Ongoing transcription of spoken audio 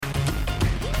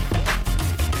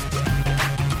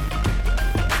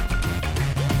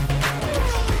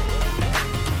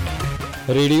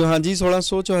Radio ਹਾਂਜੀ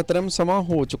 1674 ਸਮਾਂ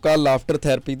ਹੋ ਚੁੱਕਾ ਲਾਫਟਰ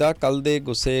ਥੈਰੇਪੀ ਦਾ। ਕੱਲ੍ਹ ਦੇ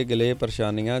ਗੁੱਸੇ ਗਿਲੇ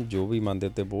ਪਰੇਸ਼ਾਨੀਆਂ ਜੋ ਵੀ ਮਨ ਦੇ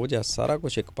ਉੱਤੇ ਬੋਝ ਹੈ ਸਾਰਾ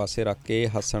ਕੁਛ ਇੱਕ ਪਾਸੇ ਰੱਖ ਕੇ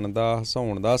ਹੱਸਣ ਦਾ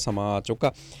ਹਸਾਉਣ ਦਾ ਸਮਾਂ ਆ ਚੁੱਕਾ।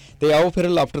 ਅਤੇ ਆਓ ਫਿਰ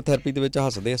ਲਾਫਟਰ ਥੈਰੇਪੀ ਦੇ ਵਿੱਚ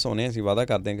ਹੱਸਦੇ ਹਸਾਉਂਦੇ ਅਸੀਂ ਵਾਅਦਾ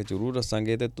ਕਰਦੇ ਹਾਂ ਕਿ ਜ਼ਰੂਰ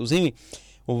ਹੱਸਾਂਗੇ ਅਤੇ ਤੁਸੀਂ ਵੀ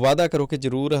ਵਾਅਦਾ ਕਰੋ ਕਿ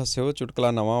ਜ਼ਰੂਰ ਹੱਸਿਓ।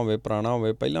 ਚੁਟਕਲਾ ਨਵਾਂ ਹੋਵੇ ਪੁਰਾਣਾ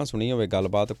ਹੋਵੇ ਪਹਿਲਾਂ ਸੁਣੀ ਹੋਵੇ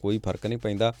ਗੱਲਬਾਤ ਕੋਈ ਫਰਕ ਨਹੀਂ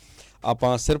ਪੈਂਦਾ।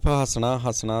 ਆਪਾਂ ਸਿਰਫ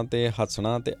ਹੱਸਣਾ ਅਤੇ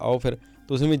ਹੱਸਣਾ। ਅਤੇ ਆਓ ਫਿਰ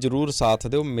ਤੁਸੀਂ ਵੀ ਜ਼ਰੂਰ ਸਾਥ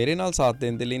ਦਿਓ। ਮੇਰੇ ਨਾਲ ਸਾਥ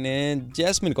ਦੇਣ ਦੇ ਲਈ ਨੇ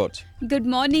Jasmine Kaur ji. Good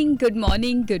morning good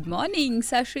morning good morning,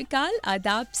 ਸਤਿ ਸ਼੍ਰੀ ਅਕਾਲ,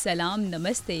 ਆਦਾਬ, ਸਲਾਮ,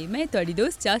 ਨਮਸਤੇ। ਮੈਂ ਤੁਹਾਡੀ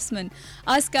ਦੋਸਤ ਜੈਸਮੀਨ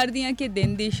ਆਸ ਕਰਦੀ ਹਾਂ ਕਿ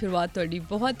ਦਿਨ ਦੀ ਸ਼ੁਰੂਆਤ ਤੁਹਾਡੀ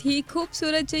ਬਹੁਤ ਹੀ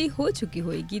ਖੂਬਸੂਰਤ ਜਿਹੀ ਹੋ ਚੁੱਕੀ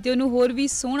ਹੋਏਗੀ ਅਤੇ ਉਹਨੂੰ ਹੋਰ ਵੀ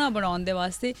ਸੋਹਣਾ ਬਣਾਉਣ ਦੇ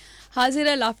ਵਾਸਤੇ ਹਾਜ਼ਰ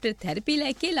ਹੈ ਲਾਫਟਰ ਥੈਰੇਪੀ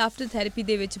ਲੈ ਕੇ। ਲਾਫਟਰ ਥੈਰੇਪੀ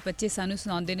ਦੇ ਵਿੱਚ ਬੱਚੇ ਸਾਨੂੰ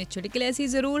ਸੁਣਾਉਂਦੇ ਨੇ ਚੁਟਕਲੇ, ਅਸੀਂ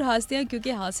ਜ਼ਰੂਰ ਹੱਸਦੇ ਹਾਂ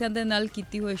ਕਿਉਂਕਿ ਹਾਸਿਆਂ ਦੇ ਨਾਲ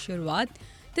ਕੀਤੀ ਹੋਈ ਸ਼ੁਰੂਆਤ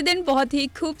ਅਤੇ ਦਿਨ ਬਹੁਤ ਹੀ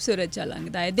ਖੂਬਸੂਰਤ ਜਿਹਾ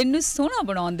ਲੰਘਦਾ ਹੈ। ਦਿਨ ਨੂੰ ਸੋਹਣਾ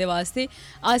ਬਣਾਉਣ ਦੇ ਵਾਸਤੇ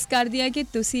ਆਸ ਕਰਦੀ ਹਾਂ ਕਿ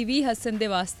ਤੁਸੀਂ ਵੀ ਹੱਸਣ ਦੇ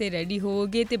ਵਾਸਤੇ ਰੈਡੀ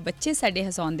ਹੋਵੋਗੇ ਅਤੇ ਬੱਚੇ ਸਾਡੇ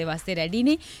ਹਸਾਉਣ ਦੇ ਵਾਸਤੇ ਰੈਡੀ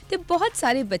ਨੇ। ਅਤੇ ਬਹੁਤ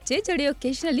ਸਾਰੇ ਬੱਚੇ ਜਿਹੜੇ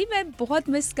ਓਕੇਸ਼ਨਲੀ ਮੈਂ ਬਹੁਤ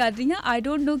ਮਿਸ ਕਰ ਰਹੀ ਹਾਂ। ਆਈ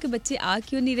ਡੋਂਟ ਨੋ ਕਿ ਬੱਚੇ ਆ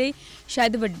ਕਿਉਂ ਨਹੀਂ ਰਹੇ,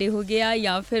 ਸ਼ਾਇਦ ਵੱਡੇ ਹੋ ਗਏ ਆ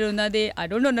ਜਾਂ ਫਿਰ ਉਹਨਾਂ ਦੇ ਆਈ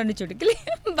ਡੋਂਟ ਨੋ ਉਹਨਾਂ ਨੂੰ ਚੁਟਕਲੇ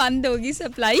ਬੰਦ ਹੋ ਗਈ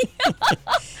ਸਪਲਾਈ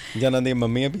ਜਾਂ ਉਹਨਾਂ ਦੀਆਂ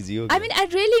ਮੰਮੀਆਂ ਬਿਜ਼ੀ ਹੋ ਗਈਆਂ। ਆਈ ਮੀਨ ਆਈ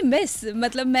ਰੀਅਲੀ ਮਿਸ,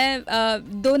 ਮਤਲਬ ਮੈਂ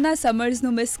ਦੋਨਾਂ ਸਮਰਸ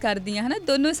ਨੂੰ ਮਿਸ ਕਰਦੀ ਹਾਂ, ਹੈ ਨਾ।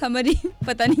 ਦੋਨੋਂ ਸਮਰ ਹੀ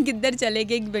ਪਤਾ ਨਹੀਂ ਕਿੱਧਰ ਚਲੇ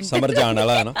ਗਏ। ਇੱਕ ਸਮਰ ਜਾਣ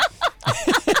ਵਾਲਾ ਹੈ ਨਾ,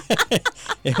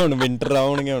 ਇਹ ਹੁਣ ਵਿੰਟਰ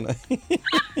ਆਉਣਗੇ। ਹੁਣ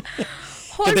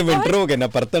ਕਿਤੇ ਵਿੰਟਰ ਹੋ ਗਏ ਨਾ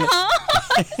ਪਰਤਣ,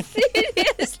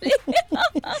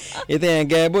 ਇਹ ਤਾਂ ਐਂ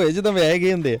ਗਾਇਬ ਹੋਏ ਜਦੋਂ ਵਿਆਹੇ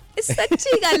ਗਏ ਹੁੰਦੇ ਆ।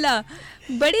 ਸੱਚੀ ਗੱਲ ਆ,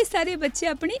 ਬੜੇ ਸਾਰੇ ਬੱਚੇ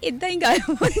ਆਪਣੇ ਏਦਾਂ ਹੀ ਗਾਇਬ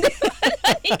ਹੁੰਦੇ,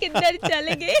 ਕਿੱਧਰ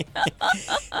ਚਲੇ ਗਏ।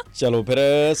 ਚਲੋ ਫਿਰ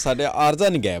ਸਾਡੇ ਆਰਜ਼ਾ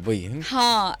ਨਹੀਂ ਗਾਇਬ ਹੋਈ।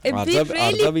 ਹਾਂ,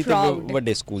 ਆਰਜ਼ਾ ਵੀ ਤਾਂ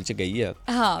ਵੱਡੇ ਸਕੂਲ ਚ ਗਈ ਆ।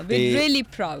 ਹਾਂ, ਵੀ ਰੀਅਲੀ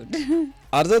ਪ੍ਰਾਊਡ।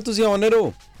 ਆਰਜ਼ਾ ਤੁਸੀਂ ਆਨਰ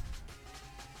ਹੋ।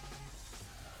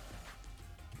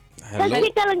 ਸਤਿ ਸ਼੍ਰੀ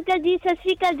ਅਕਾਲ ਅੰਕਲ ਜੀ। ਸਤਿ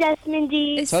ਸ਼੍ਰੀ ਅਕਾਲ ਜੈਸਮੀਨ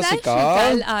ਜੀ। ਸਤਿ ਸ਼੍ਰੀ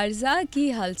ਅਕਾਲ ਆਰਜ਼ਾ,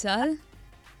 ਕੀ ਹਾਲ ਚਾਲ?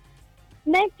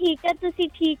 ਮੈਂ ਠੀਕ ਹਾਂ, ਤੁਸੀਂ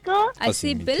ਠੀਕ ਹੋ?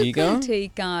 ਅਸੀਂ ਬਿਲਕੁਲ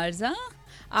ਠੀਕ ਹਾਂ ਆਰਜ਼ਾ।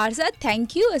 Arza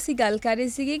thank you. ਅਸੀਂ ਗੱਲ ਕਰ ਰਹੇ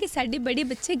ਸੀਗੇ ਕਿ ਸਾਡੇ ਬੜੇ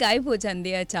ਬੱਚੇ ਗਾਇਬ ਹੋ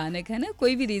ਜਾਂਦੇ ਆ ਅਚਾਨਕ, ਹੈ ਨਾ।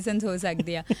 ਕੋਈ ਵੀ ਰੀਜ਼ਨਸ ਹੋ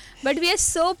ਸਕਦੇ ਆ, but we are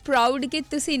so proud ਕਿ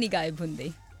ਤੁਸੀਂ ਨਹੀਂ ਗਾਇਬ ਹੁੰਦੇ।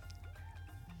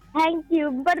 ਥੈਂਕ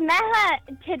ਯੂ, ਪਰ ਮੈਂ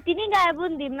ਛੇਤੀ ਨਹੀਂ ਗਾਇਬ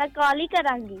ਹੁੰਦੀ, ਮੈਂ ਕਾਲ ਹੀ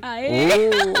ਕਰਾਂਗੀ।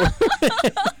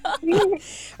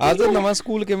 ਆਰਜ਼ਾ ਨਵਾਂ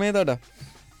ਸਕੂਲ ਕਿਵੇਂ ਤੁਹਾਡਾ?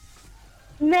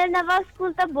 ਮੇਰਾ ਨਵਾਂ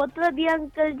ਸਕੂਲ ਤਾਂ ਬਹੁਤ ਵਧੀਆ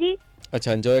ਅੰਕਲ ਜੀ।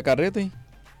 ਅੱਛਾ, ਇੰਜੋਏ ਕਰ ਰਹੇ ਹੋ ਤੁਸੀਂ?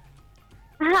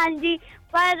 ਹਾਂਜੀ,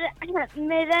 ਪਰ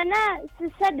ਮੇਰਾ ਨਾ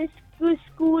ਸਾਡੇ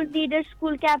ਸਕੂਲ ਲੀਡਰ,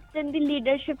 ਸਕੂਲ ਕੈਪਟਨ ਦੀ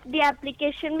ਲੀਡਰਸ਼ਿਪ ਦੀ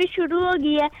ਐਪਲੀਕੇਸ਼ਨ ਵੀ ਸ਼ੁਰੂ ਹੋ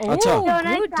ਗਈ ਹੈ। ਅੱਛਾ, ਉਹਨਾਂ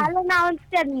ਨੇ ਕੱਲ ਅਨਾਉਂਸ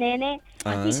ਕਰਨੇ ਨੇ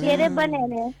ਕਿ ਕਿਹੜੇ ਬਣੇ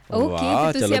ਨੇ।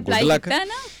 ਓਕੇ, ਤੁਸੀਂ ਅਪਲਾਈ ਕੀਤਾ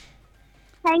ਨਾ?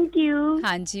 Thank you.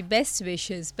 ਹਾਂਜੀ, ਬੈਸਟ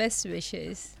ਵਿਸ਼ੇਸ, ਬੈਸਟ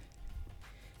ਵਿਸ਼ੇਸ।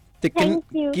 ਤੇ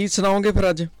ਕੀ ਸੁਣਾਓਗੇ ਫਿਰ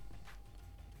ਅੱਜ?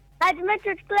 ਅੱਜ ਮੈਂ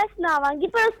ਚੁਟਕਲਾ ਸੁਣਾਵਾਂਗੀ,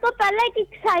 ਪਰ ਉਸ ਤੋਂ ਪਹਿਲਾਂ ਇੱਕ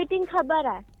ਐਕਸਾਈਟਿੰਗ ਖਬਰ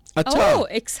ਹੈ। ਅੱਛਾ,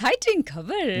 ਐਕਸਾਈਟਿੰਗ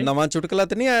ਖਬਰ? ਨਵਾਂ ਚੁਟਕਲਾ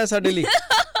ਤੇ ਨਹੀਂ ਆਇਆ ਸਾਡੇ ਲਈ?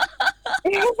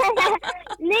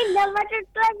 ਨਹੀਂ, ਨਵਾਂ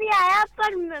ਚੁਟਕਲਾ ਵੀ ਆਇਆ,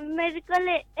 ਪਰ ਮੇਰੇ ਕੋਲ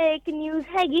ਇੱਕ ਨਿਊਜ਼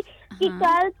ਹੈਗੀ ਕਿ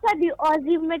ਕੱਲ ਸਾਡੀ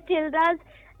ਔਜ਼ੀ ਮੈਟਿਲਡਾਸ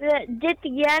ਜਿੱਤ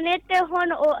ਗਿਆ ਨੇ ਤੇ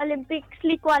ਹੁਣ ਉਹ 올림픽ਸ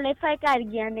ਲਈ ਕੁਆਲੀਫਾਈ ਕਰ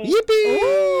ਗਿਆ ਨੇ।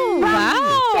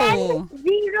 ਵਾਓ,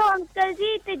 10-0 ਅੰਕਲ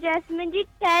ਜੀ ਤੇ ਜੈਸਮੀਨ ਜੀ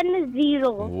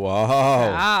 10-0।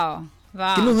 ਵਾਓ,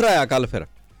 ਕਿਹਨੂੰ ਹਰਾਇਆ ਕੱਲ ਫਿਰ?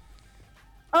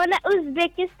 ਉਹਨਾਂ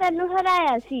ਉਜ਼ਬੇਕਿਸਤਾਨ ਨੂੰ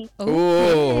ਹਰਾਇਆ ਸੀ।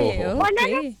 ਉਹਨਾਂ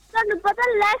ਨੇ, ਤੁਹਾਨੂੰ ਪਤਾ,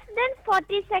 ਲੈਸ ਦੈਨ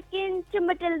 40 ਸੈਕਿੰਡ ਚ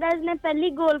ਮੈਟਿਲਡਾਸ ਨੇ ਪਹਿਲੀ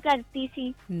ਗੋਲ ਕਰਤੀ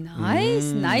ਸੀ। Nice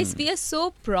nice, we are so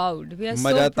proud, we are so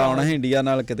proud. ਮਜ਼ਾ ਤਾਂ ਆਉਣਾ ਇੰਡੀਆ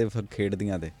ਨਾਲ ਕਿਤੇ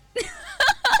ਖੇਡਦੀਆਂ ਤੇ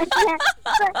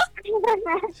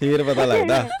ਫੇਰ ਪਤਾ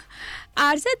ਲੱਗਦਾ।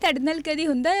 ਆਰਜ਼ਾ ਤੁਹਾਡੇ ਨਾਲ ਕਦੀ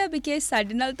ਹੁੰਦਾ ਆ? ਬਿਕਾਜ਼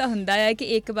ਸਾਡੇ ਨਾਲ ਤਾਂ ਹੁੰਦਾ ਆ ਕਿ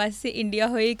ਇੱਕ ਪਾਸੇ ਇੰਡੀਆ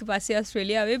ਹੋਏ ਇੱਕ ਪਾਸੇ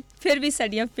ਆਸਟ੍ਰੇਲੀਆ ਹੋਵੇ, ਫਿਰ ਵੀ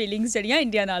ਸਾਡੀਆਂ ਫੀਲਿੰਗਸ ਜਿਹੜੀਆਂ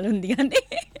ਇੰਡੀਆ ਨਾਲ ਹੁੰਦੀਆਂ ਨੇ।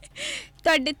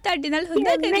 ਤੁਹਾਡੇ ਨਾਲ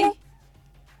ਹੁੰਦਾ ਕਦੀ?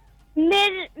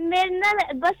 ਮੇਰੇ ਨਾਲ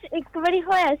ਬਸ ਇੱਕ ਵਾਰੀ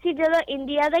ਹੋਇਆ ਸੀ ਜਦੋਂ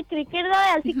ਇੰਡੀਆ ਦਾ ਕ੍ਰਿਕਟ ਦਾ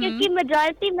ਹੋਇਆ ਸੀ, ਕਿਉਂਕਿ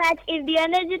ਮੈਜੋਰਿਟੀ ਮੈਚ ਇੰਡੀਆ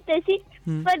ਨੇ ਜਿੱਤੇ ਸੀ।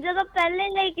 ਪਰ ਜਦੋਂ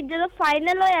ਜਦੋਂ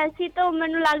ਫਾਈਨਲ ਹੋਇਆ ਸੀ ਤਾਂ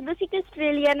ਮੈਨੂੰ ਲੱਗਦਾ ਸੀ ਕਿ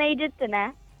ਆਸਟ੍ਰੇਲੀਆ ਨੇ ਹੀ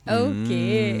ਜਿੱਤਣਾ।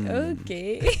 ਓਕੇ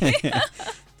ਓਕੇ,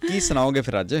 ਕੀ ਸੁਣਾਓਗੇ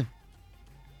ਫਿਰ ਅੱਜ?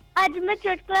 ਅੱਜ ਮੈਂ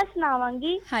ਚੁਟਕਲਾ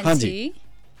ਸੁਣਾਵਾਂਗੀ। ਹਾਂਜੀ।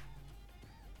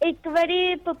 ਇੱਕ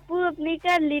ਵਾਰੀ ਪੱਪੂ ਆਪਣੀ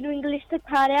ਘਰਲੀ ਨੂੰ ਇੰਗਲਿਸ਼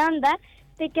ਸਿਖਾ ਰਿਹਾ ਹੁੰਦਾ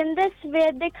ਤੇ ਕਹਿੰਦੇ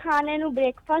ਸਵੇਰ ਦੇ ਖਾਣੇ ਨੂੰ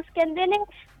ਬ੍ਰੇਕਫਾਸਟ ਕਹਿੰਦੇ ਨੇ,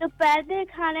 ਦੁਪਹਿਰ ਦੇ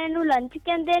ਖਾਣੇ ਨੂੰ ਲੰਚ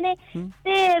ਕਹਿੰਦੇ ਨੇ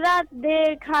ਤੇ ਰਾਤ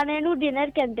ਦੇ ਖਾਣੇ ਨੂੰ ਡਿਨਰ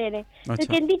ਕਹਿੰਦੇ ਨੇ। ਤੇ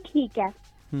ਕਹਿੰਦੀ ਠੀਕ ਹੈ।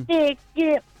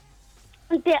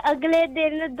 ਤੇ ਅਗਲੇ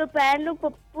ਦਿਨ ਦੁਪਹਿਰ ਨੂੰ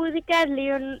ਪੱਪੂ ਦੀ ਘਰਲੀ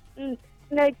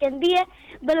ਕਹਿੰਦੀ ਹੈ,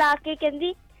 ਬੁਲਾ ਕੇ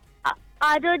ਕਹਿੰਦੀ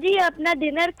ਆ ਜਾਓ ਜੀ ਆਪਣਾ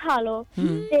ਡਿਨਰ ਖਾ ਲਓ।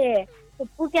 ਤੇ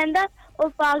ਪੱਪੂ ਕਹਿੰਦਾ ਉਹ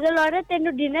ਪਾਗਲ ਔਰਤ,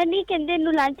 ਤੈਨੂੰ ਡਿਨਰ ਨਹੀਂ ਕਹਿੰਦੇ,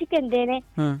 ਇਹਨੂੰ ਲੰਚ ਕਹਿੰਦੇ ਨੇ।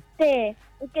 ਤੇ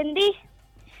ਉਹ ਕਹਿੰਦੀ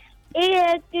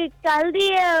ਇਹ ਕੱਲ ਦੀ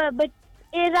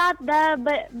ਇਹ ਰਾਤ ਦਾ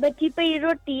ਬਚੀ ਪਈ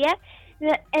ਰੋਟੀ ਹੈ,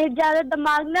 ਇਹ ਜ਼ਿਆਦਾ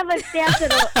ਦਿਮਾਗ ਨਾ ਵਰਤਿਆ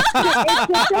ਕਰੋ,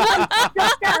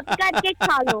 ਕਰਕੇ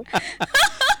ਖਾ ਲਓ।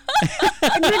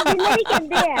 ਡਿਨਰ ਹੀ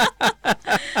ਕਹਿੰਦੇ ਆ।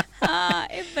 ਹਾਂ,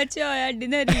 ਇਹ ਬਚਿਆ ਹੋਇਆ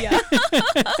ਡਿਨਰ ਹੀ ਆ।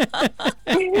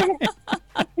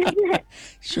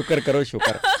 ਸ਼ੁਕਰ ਕਰੋ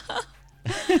ਸ਼ੁਕਰ।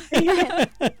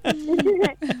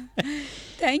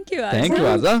 Thank you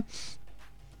ਆਜ਼ਾ।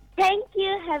 Thank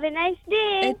you, have a nice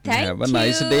day. Have a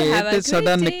nice day. ਤੇ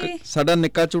ਸਾਡਾ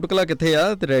ਨਿੱਕਾ ਚੁਟਕਲਾ ਕਿੱਥੇ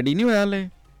ਆ? ਤੇ ਰੈਡੀ ਨਹੀਂ ਹੋਇਆ ਹਲੇ?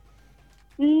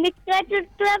 ਨਿੱਕਾ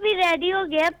ਚੁਟਕਲਾ ਵੀ ਰੈਡੀ ਹੋ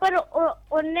ਗਿਆ, ਪਰ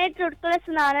ਉਹਨੇ ਚੁਟਕਲਾ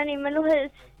ਸੁਣਾਉਣਾ ਨਹੀਂ ਮੈਨੂੰ।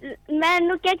 ਮੈਂ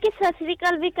ਇਹਨੂੰ ਕਿਹਾ ਕਿ ਸਤਿ ਸ੍ਰੀ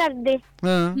ਅਕਾਲ ਵੀ ਕਰ ਦੇ।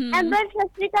 ਐਂਬਰ ਸਤਿ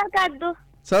ਸ੍ਰੀ ਅਕਾਲ ਕਰ ਦੋ।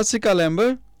 ਸਤਿ ਸ੍ਰੀ ਅਕਾਲ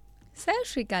ਐਂਬਰ। ਸਤਿ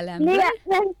ਸ਼੍ਰੀ ਅਕਾਲ ਐਂਬਰ।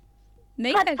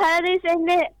 ਨਹੀਂ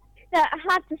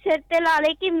ਹੱਥ ਸਿਰ ਤੇ ਲਾ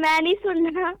ਲੈ ਕਿ ਮੈਂ ਨਹੀਂ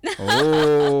ਸੁਣਨਾ।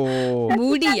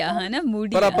 ਮੂਡੀ ਆ ਹਨਾ,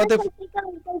 ਮੂਡੀ। ਪਰ ਆਪਾਂ ਤੇ ਸਤਿ ਸ੍ਰੀ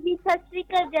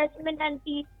ਅਕਾਲ ਜੈਸਮੀਨ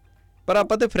ਆਂਟੀ। ਪਰ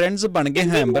ਆਪਾਂ ਤੇ ਫਰੈਂਡਸ ਬਣ ਗਏ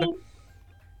ਹਾਂ ਐਂਬਰ।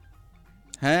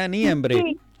 ਹੈ ਨਹੀਂ ਐਂਬਰੇ?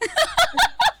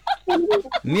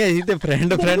 ਨਹੀਂ ਅਸੀਂ ਤੇ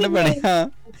ਫਰੈਂਡ ਬਣੇ ਹਾਂ।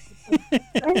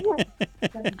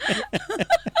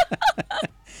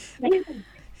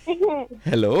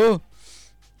 ਹੈਲੋ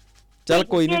ਚੱਲ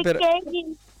ਕੋਈ ਨਹੀਂ ਫਿਰ।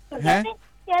 ਹੈ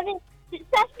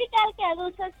ਸਤਿ ਸ਼੍ਰੀ ਅਕਾਲ ਕਹਿ ਦੋ।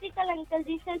 ਸਤਿ ਸ਼੍ਰੀ ਅਕਾਲ ਅੰਕਲ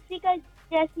ਜੀ, ਸਤਿ ਸ਼੍ਰੀ ਅਕਾਲ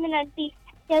ਜੈਸਮੀਨ ਆਂਟੀ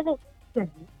ਕਹਿ ਦੋ।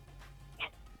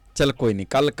 ਚੱਲ ਕੋਈ ਨਹੀਂ,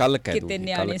 ਕੱਲ ਕਹਿ ਦੂੰਗੀ। ਕਿਤੇ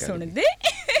ਨਿਆਣੇ ਸੁਣਦੇ।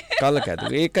 ਕੱਲ ਕਹਿ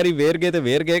ਦੂੰਗੀ। ਇੱਕ ਵਾਰੀ ਵੇਰ ਗਏ ਤੇ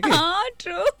ਵੇਰ ਗਏ ਕਿ ਹਾਂ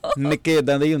ਟਰੂ। ਨਿੱਕੇ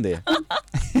ਇਦਾਂ ਦੇ ਹੀ ਹੁੰਦੇ ਆ।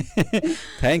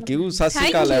 Thank you. ਸਤਿ ਸ਼੍ਰੀ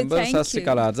ਅਕਾਲ ਐਂਬਰ। ਸਤਿ ਸ਼੍ਰੀ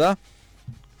ਅਕਾਲ ਆਰਜ਼ਾ।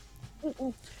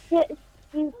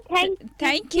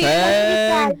 Thank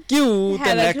you.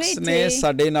 ਤੇ ਨੈਕਸਟ ਨੇ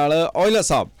ਸਾਡੇ ਨਾਲ ਔਜਲਾ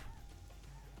ਸਾਹਿਬ।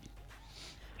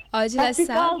 ਔਜਲਾ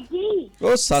ਸਾਹਿਬ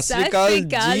ਉਹ ਸਤਿ ਸ਼੍ਰੀ ਅਕਾਲ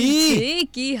ਜੀ।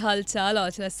 ਕੀ ਹਾਲ ਚਾਲ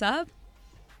ਔਜਲਾ ਸਾਹਿਬ?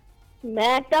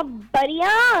 ਮੈਂ ਤਾਂ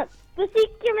ਬੜੀਆ, ਤੁਸੀਂ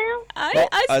ਕਿਵੇਂ ਹੋ?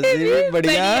 ਅਸੀਂ ਵੀ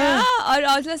ਬੜੀਆ। ਔਰ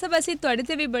ਔਜਲਾ ਸਾਹਿਬ ਅਸੀਂ ਤੁਹਾਡੇ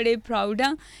ਤੇ ਵੀ ਬੜੇ ਪ੍ਰਾਊਡ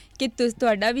ਹਾਂ ਕਿ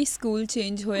ਤੁਹਾਡਾ ਵੀ ਸਕੂਲ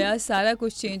ਚੇਂਜ ਹੋਇਆ, ਸਾਰਾ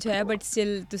ਕੁਝ ਚੇਂਜ ਹੋਇਆ, ਬਟ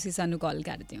ਸਟਿਲ ਤੁਸੀਂ ਸਾਨੂੰ ਕਾਲ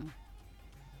ਕਰਦੇ ਹੋ।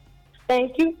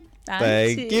 Thank you.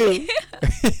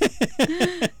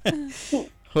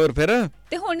 ਹੋਰ ਫਿਰ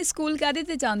ਤੇ ਹੁਣ ਸਕੂਲ ਕਾਹਦੇ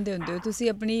ਤੇ ਜਾਂਦੇ ਹੁੰਦੇ ਹੋ ਤੁਸੀਂ?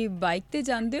 ਆਪਣੀ ਬਾਈਕ ਤੇ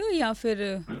ਜਾਂਦੇ ਹੋ ਜਾਂ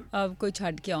ਫਿਰ ਕੋਈ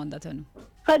ਛੱਡ ਕੇ ਆਉਂਦਾ ਤੁਹਾਨੂੰ?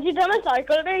 ਹਾਂਜੀ ਤਾਂ ਮੈਂ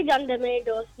ਸਾਈਕਲ ਤੇ ਹੀ ਜਾਂਦੇ ਮੇਰੇ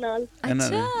ਦੋਸਤ ਨਾਲ।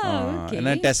 ਅੱਛਾ ਓਕੇ।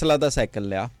 ਇਹਨਾਂ ਟੈਸਲਾ ਦਾ ਸਾਈਕਲ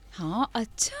ਲਿਆ। ਹਾਂ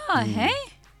ਅੱਛਾ ਹੈ।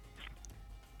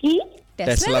 ਕੀ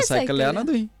ਟੈਸਲਾ ਸਾਈਕਲ ਲਿਆ ਨਾ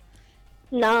ਤੁਸੀਂ?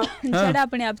 ਨਾ, ਜਿਹੜਾ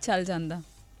ਆਪਣੇ ਆਪ ਚੱਲ ਜਾਂਦਾ।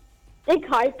 ਇੱਕ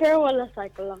ਹਾਈਪਰ ਵਾਲਾ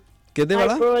ਸਾਈਕਲ ਆ। ਕਿਹਦੇ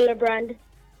ਵਾਲਾ? ਹਾਈਪਰ ਵਾਲਾ ਬ੍ਰਾਂਡ।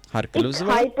 ਹਰਕਲੂਸ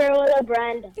ਵਾਲਾ? ਹਾਈਪਰ ਵਾਲਾ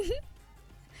ਬ੍ਰਾਂਡ।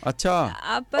 ਅੱਛਾ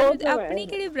ਆਪਣੀ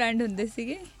ਕਿਹੜੇ ਬ੍ਰਾਂਡ ਹੁੰਦੇ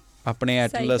ਸੀਗੇ? ਆਪਣੇ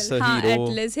ਐਟਲਸ, ਹੀਰੋ।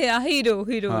 ਐਟਲਸ ਹੈ, ਹੀਰੋ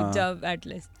ਜਬ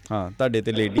ਐਟਲਸ। ਹਾਂ ਤੁਹਾਡੇ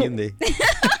ਤੇ ਲੇਡੀ ਹੁੰਦੇ।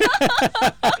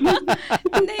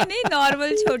 ਨਹੀਂ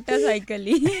ਨਾਰਮਲ ਛੋਟਾ ਸਾਈਕਲ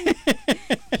ਹੀ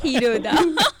ਹੀਰੋ ਦਾ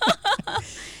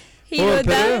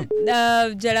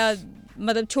ਜਿਹੜਾ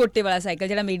ਮਤਲਬ ਛੋਟੇ ਵਾਲਾ ਸਾਈਕਲ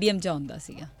ਜਿਹੜਾ ਮੀਡੀਅਮ ਚ ਹੁੰਦਾ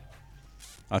ਸੀਗਾ।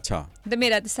 ਅੱਛਾ। ਤੇ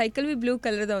ਮੇਰਾ ਤੇ ਸਾਈਕਲ ਵੀ ਬਲੂ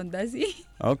ਕਲਰ ਦਾ ਹੁੰਦਾ ਸੀ।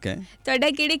 ਓਕੇ। ਤੁਹਾਡਾ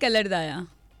ਕਿਹੜੇ ਕਲਰ ਦਾ ਆ?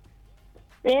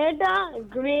 ਮੇਰਾ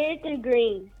ਗ੍ਰੇ ਤੇ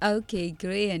green. Okay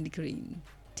grey and green,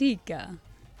 ਠੀਕ ਆ।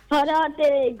 ਹਰਾ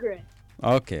ਤੇ ਗ੍ਰੇ।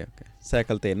 ਓਕੇ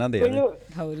ਸਾਈਕਲ ਤੇ ਇਹਨਾਂ ਦੇ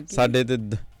ਹੋਰ ਸਾਡੇ ਤੇ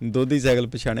ਦੋਧੀ ਸਾਈਕਲ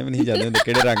ਪਛਾਣੇ ਵੀ ਨਹੀਂ ਜਾਂਦੇ ਹੁੰਦੇ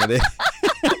ਕਿਹੜੇ ਰੰਗ ਦੇ।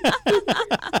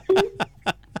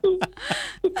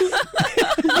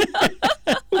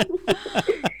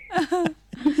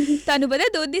 ਤੁਹਾਨੂੰ ਪਤਾ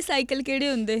ਦੋਧੀ ਸਾਈਕਲ ਕਿਹੜੇ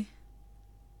ਹੁੰਦੇ?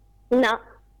 ਨਾ।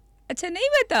 ਅੱਛਾ ਨਹੀਂ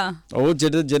ਪਤਾ? ਉਹ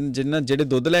ਜਿਹੜੇ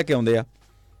ਦੁੱਧ ਲੈ ਕੇ ਆਉਂਦੇ ਆ।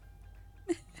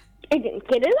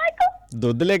 ਕਿਹੜੇ ਸਾਈਕਲ?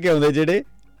 ਦੁੱਧ ਲੈ ਕੇ ਆਉਂਦੇ ਜਿਹੜੇ।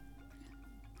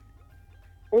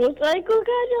 ਉਹ ਸਾਈਕਲ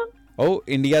ਕਹਿ ਜਾ। ਉਹ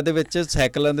ਇੰਡੀਆ ਦੇ ਵਿੱਚ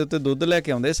ਸਾਈਕਲਾਂ ਦੇ ਉੱਤੇ ਦੁੱਧ ਲੈ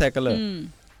ਕੇ ਆਉਂਦੇ ਸਾਈਕਲ। ਉਹ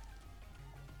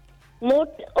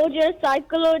ਜਿਹੜੇ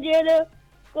ਸਾਈਕਲ ਉਹ ਜਿਹੜੇ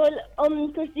ਕੋਲ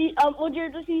ਤੁਸੀਂ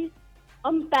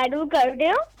ਪੈਡਲ ਕਰਦੇ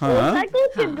ਹੋ ਉਹ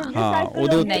ਸਾਈਕਲ। ਹਾਂ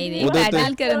ਨਹੀਂ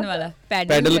ਪੈਡਲ ਕਰਨ ਵਾਲਾ।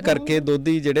 ਪੈਡਲ ਕਰਕੇ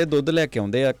ਦੋਧੀ ਜਿਹੜੇ ਦੁੱਧ ਲੈ ਕੇ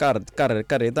ਆਉਂਦੇ ਆ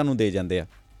ਘਰੇ ਤੁਹਾਨੂੰ ਦੇ ਜਾਂਦੇ ਆ।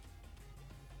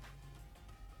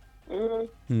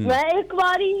 ਮੈਂ ਇੱਕ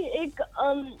ਵਾਰੀ ਇੱਕ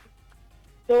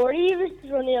ਸਟੋਰੀ ਵਿੱਚ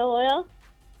ਸੁਣਿਆ ਹੋਇਆ।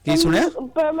 ਕੀ ਸੁਣਿਆ?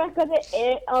 ਪਰ ਮੈਂ ਕਦੇ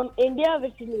ਇੰਡੀਆ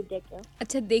ਵਿੱਚ ਨਹੀਂ ਦੇਖਿਆ।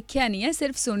 ਅੱਛਾ ਦੇਖਿਆ ਨਹੀਂ ਹੈ,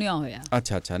 ਸਿਰਫ ਸੁਣਿਆ ਹੋਇਆ।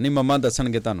 ਅੱਛਾ ਨਹੀਂ ਮੰਮਾ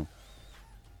ਦੱਸਣਗੇ ਤੁਹਾਨੂੰ।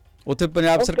 ਉੱਥੇ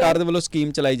ਪੰਜਾਬ ਸਰਕਾਰ ਦੇ ਵੱਲੋਂ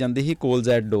ਸਕੀਮ ਚਲਾਈ ਜਾਂਦੀ ਸੀ college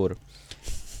at door.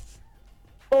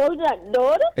 College at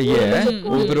ਡੋਰ?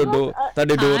 ਉਹ ਫਿਰ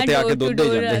ਤੁਹਾਡੇ ਡੋਰ ਤੇ ਆ ਕੇ ਦੁੱਧ ਦੇ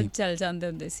ਜਾਂਦੇ ਸੀ। ਚੱਲ ਜਾਂਦੇ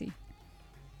ਹੁੰਦੇ ਸੀ।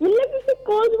 ਮਤਲਬ ਕਿ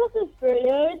ਕੋਲਜ਼ ਬਸ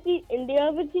ਆਸਟ੍ਰੇਲੀਆ ਵਿੱਚ ਹੀ, ਇੰਡੀਆ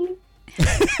ਵਿੱਚ ਨਹੀਂ।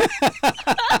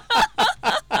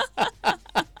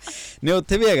 ਨਹੀਂ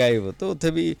ਉੱਥੇ ਵੀ ਹੈਗਾ ਇਹ ਤਾਂ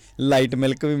ਉੱਥੇ ਵੀ ਲਾਈਟ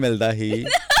ਮਿਲਕ ਵੀ ਮਿਲਦਾ ਸੀ,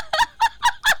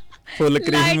 ਫੁੱਲ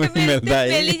ਕਰੀਮ ਵੀ ਮਿਲਦਾ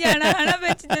ਸੀ। ਮਿਲ ਜਾਣਾ ਹਨਾ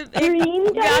ਵਿੱਚ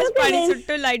ਗੈਸ ਪਾਣੀ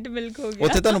ਸੁੱਟੋ ਲਾਈਟ ਮਿਲਕ ਹੋ ਗਿਆ।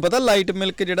 ਉੱਥੇ ਤੁਹਾਨੂੰ ਪਤਾ ਲਾਈਟ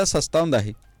ਮਿਲਕ ਜਿਹੜਾ ਸਸਤਾ ਹੁੰਦਾ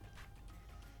ਸੀ।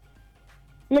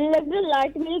 ਮੈਨੂੰ ਲੱਗਦਾ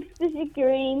ਲਾਈਟ ਮਿਲਕ ਤੁਸੀਂ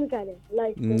ਕਰੀਮ ਕਰੇ।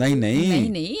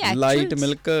 ਨਹੀਂ ਲਾਈਟ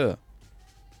ਮਿਲਕ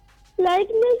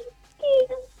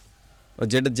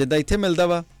ਕੀ ਜਿੱਦਾਂ ਇੱਥੇ ਮਿਲਦਾ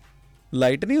ਵਾ।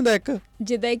 ਲਾਈਟ ਨਹੀਂ ਹੁੰਦਾ ਇੱਕ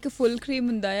ਜਿੱਦਾਂ ਇੱਕ ਫੁੱਲ ਕਰੀਮ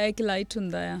ਹੁੰਦਾ ਆ, ਇੱਕ ਲਾਈਟ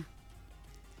ਹੁੰਦਾ ਆ।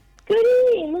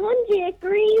 ਕਰੀਮ ਹਾਂਜੀ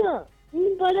ਕਰੀਮ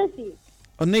ਨਹੀਂ ਪਤਾ ਸੀ।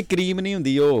 ਉਹਨੇ ਕਰੀਮ ਨਹੀਂ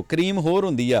ਹੁੰਦੀ, ਉਹ ਕਰੀਮ ਹੋਰ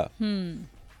ਹੁੰਦੀ ਆ।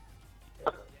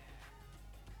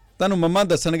 ਤੁਹਾਨੂੰ ਮੰਮਾ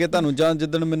ਦੱਸਣਗੇ ਤੁਹਾਨੂੰ, ਜਾਂ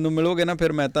ਜਿੱਦਣ ਮੈਨੂੰ ਮਿਲੋਗੇ ਨਾ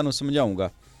ਫਿਰ ਮੈਂ ਤੁਹਾਨੂੰ ਸਮਝਾਊਂਗਾ।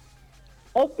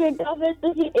 ਓਕੇ ਤਾਂ ਫਿਰ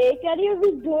ਤੁਸੀਂ ਇਹ ਕਹਿ ਰਹੇ ਹੋ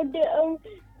ਵੀ ਦੁੱਧ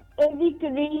ਵੀ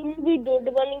ਕਰੀਮ ਵੀ ਦੁੱਧ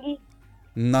ਬਣ ਗਈ?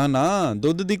 ਨਾ ਨਾ,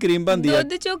 ਦੁੱਧ ਦੀ ਕਰੀਮ ਬਣਦੀ ਆ।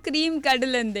 ਦੁੱਧ ਚੋਂ ਕਰੀਮ ਕੱਢ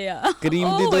ਲੈਂਦੇ ਆ,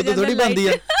 ਕਰੀਮ ਦੀ ਦੁੱਧ ਥੋੜੀ ਬਣਦੀ ਆ।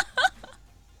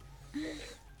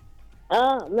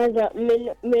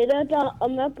 ਮੇਰਾ ਤਾਂ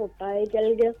ਮੈਂ ਪੁੱਟਾ ਹੀ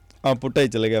ਚਲ ਗਿਆ। ਆ ਪੁੱਟਾ ਹੀ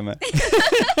ਚਲ ਗਿਆ ਮੈਂ।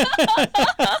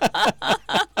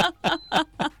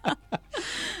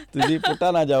 ਤੁਸੀਂ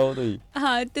ਪੁੱਟਾ ਨਾ ਜਾਓ ਤੁਸੀਂ।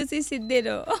 ਹਾਂ ਤੁਸੀਂ ਸਿੱਧੇ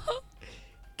ਰਹੋ।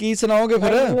 ਕੀ ਸੁਣਾਓਗੇ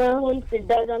ਫਿਰ? ਮੈਂ ਹੁਣ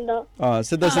ਸਿੱਧਾ ਜਾਂਦਾ। ਹਾਂ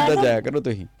ਸਿੱਧਾ ਸਿੱਧਾ ਜਾਇਆ ਕਰੋ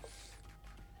ਤੁਸੀਂ।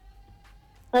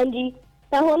 ਹਾਂਜੀ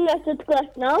ਤਾਂ ਹੁਣ ਮੈਂ ਸਿੱਧ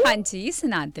ਕਰਨਾ। ਹਾਂਜੀ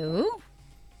ਸੁਣਾ ਦਿਓ।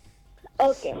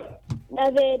 ਓਕੇ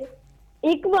ਤਾਂ ਫਿਰ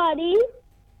ਇੱਕ ਵਾਰੀ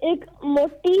ਇੱਕ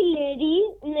ਮੋਟੀ ਲੇਡੀ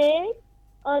ਨੇ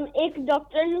ਇੱਕ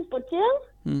ਡਾਕਟਰ ਨੂੰ ਪੁੱਛਿਆ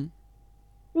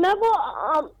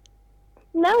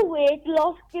मैं वेट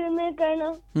लॉस किਵੇਂ करना?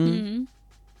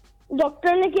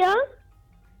 डॉक्टर ने क्या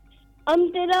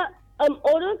तेरा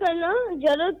ऑर्डर करना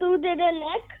जरूर तू तेरे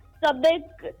नेक सबे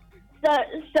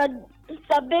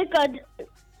कद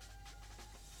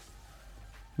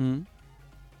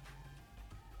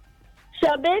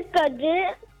सबे कदे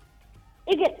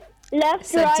ठीक है लेफ्ट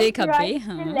सज्जे राइट खब्बे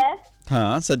लेफ्ट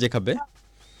हाँ सज्जे खब्बे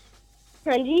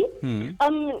हाँ जी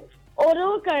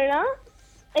ऑर्डर करना।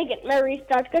 ठीक है मैं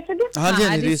रीस्टार्ट कर सकती? हाँ जी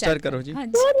हाँ जी रीस्टार्ट करो जी।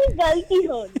 थोड़ी गलती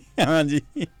हो हाँ जी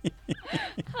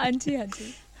हाँ जी हाँ जी।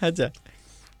 अच्छा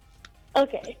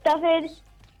ओके तो फिर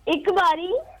एक बारी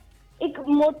एक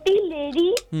मोटी लेडी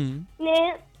ने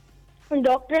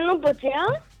डॉक्टर ने पूछा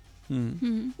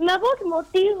मैं बहुत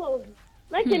मोटी हो गई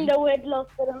मैं कितना वेट लॉस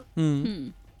करा?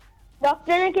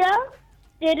 डॉक्टर ने क्या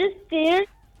तेरे सिर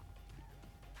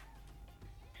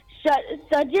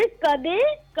सजे कदे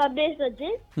कबे सजे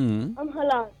हम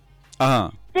हलाल। हाँ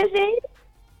ते फिर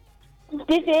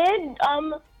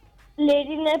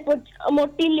लेडी ने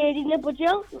मोटी लेडी ने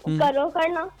पूछा करो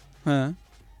करना। हाँ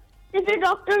ते फिर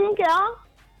डॉक्टर ने क्या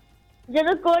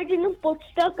ਜਦੋਂ ਕੋਈ ਤੈਨੂੰ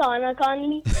ਪੁੱਛਦਾ ਖਾਣਾ ਖਾਣ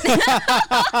ਲਈ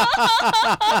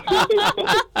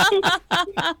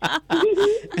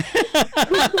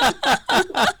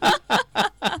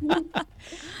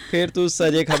फिर तू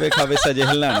सजे खबे खावे सजे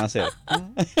हिलाना से।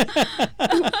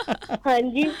 हाँ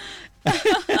जी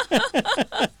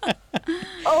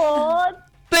और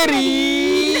तेरी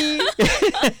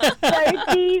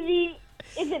टीवी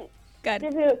कर ਤੇ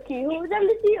ਫਿਰ ਕੀ ਹੋ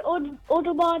ਜਾਂਦੀ ਸੀ ਉਹ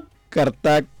ਤੋਂ ਬਾਅਦ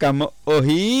करता कम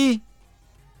ओही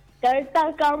ਕਰਤਾ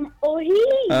ਕੰਮ ਉਹੀ।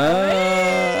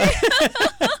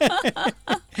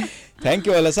 थैंक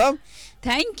यू वाला साहब।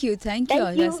 थैंक यू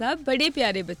औला साहब बड़े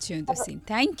प्यारे बच्चे हो तुसी।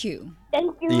 Thank you.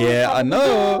 Thank you. Yeah, I know.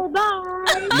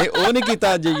 Bye. नहीं ओ नहीं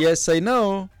कीता जी। Yes I know.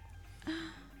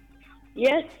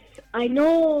 Yes I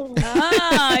know.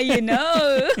 You know.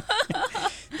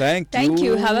 Thank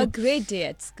you. Have a great day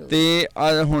at school. ਤੇ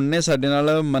ਹੁਣ ਨੇ ਸਾਡੇ ਨਾਲ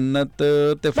ਮੰਨਤ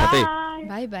ਤੇ ਫਤਿਹ।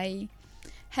 Bye bye.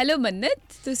 ਹੈਲੋ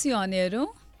ਮੰਨਤ ਤੁਸੀਂ ਔਨ 에ਅਰ ਹੋ?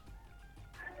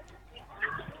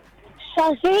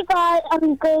 ਸਤਿ ਸ਼੍ਰੀ ਅਕਾਲ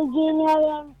ਅੰਕਲ ਜੀ ਨੇ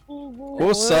ਆਂਟੀ ਜੀ।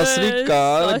 ਉਹ ਸਤਿ ਸ੍ਰੀ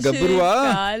ਅਕਾਲ ਗੱਭਰੂਆ। ਸਤਿ ਸ਼੍ਰੀ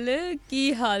ਅਕਾਲ ਕੀ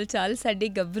ਹਾਲ ਚਾਲ ਸਾਡੇ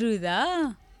ਗੱਭਰੂ ਦਾ?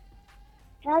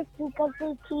 ਸਤਿ ਸ਼੍ਰੀ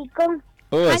ਅਕਾਲ ਠੀਕ ਹੋ?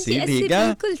 ਉਹ ਅਸੀਂ ਠੀਕ ਆ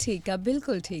ਬਿਲਕੁਲ ਠੀਕ ਆ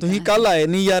ਬਿਲਕੁਲ ਠੀਕ। ਤੁਸੀਂ ਕੱਲ ਆਏ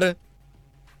ਨਹੀਂ ਯਾਰ।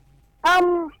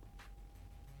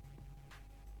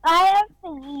 ਆਇਆ ਸੀ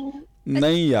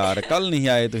ਨਹੀਂ ਯਾਰ ਕੱਲ ਨਹੀਂ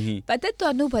ਆਏ ਤੁਸੀਂ।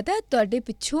 ਤੁਹਾਨੂੰ ਪਤਾ ਤੁਹਾਡੇ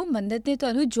ਪਿੱਛੋਂ ਮੰਨਤ ਨੇ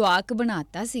ਤੁਹਾਨੂੰ ਜਵਾਕ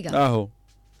ਬਣਾਤਾ ਸੀਗਾ। ਆਹੋ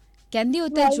ਕਹਿੰਦੀ ਉਹ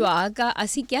ਤਾਂ ਜਵਾਕ ਆ।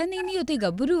 ਅਸੀਂ ਕਿਹਾ ਨਹੀਂ ਉਹ ਤੇ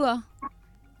ਗੱਭਰੂ ਆ।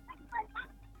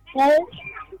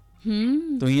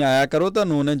 ਤੁਸੀਂ ਆਇਆ ਕਰੋ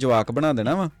ਤੁਹਾਨੂੰ ਉਹਨੇ ਜਵਾਕ ਬਣਾ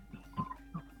ਦੇਣਾ ਵਾ।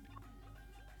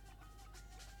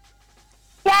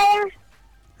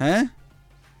 ਹੈਂ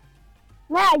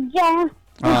ਮੈਂ ਆ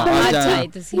ਜਾਏ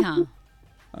ਤੁਸੀਂ। ਹਾਂ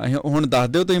ਹੁਣ ਦੱਸ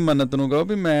ਦਿਓ ਤੁਸੀਂ ਮੰਨਤ ਨੂੰ ਕਹੋ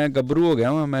ਵੀ ਮੈਂ ਗੱਭਰੂ ਹੋ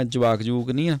ਗਿਆ ਵਾਂ ਮੈਂ ਜਵਾਕ ਜੂਕ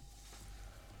ਨਹੀਂ ਆ।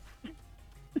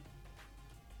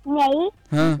 ਨਹੀਂ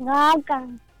ਹਾਂ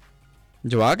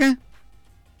ਜਵਾਕ ਹੈ।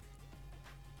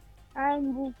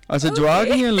 ਹਾਂਜੀ ਅੱਛਾ ਜਵਾਕ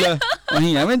ਹੀ ਲੈ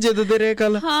ਅਸੀਂ ਐਵੇਂ ਜਿੱਦਦੇ ਰਹੇ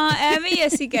ਕੱਲ। ਹਾਂ ਐਵੇਂ ਹੀ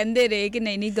ਅਸੀਂ ਕਹਿੰਦੇ ਰਹੇ ਕਿ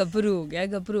ਨਹੀਂ ਗੱਭਰੂ ਹੋ ਗਿਆ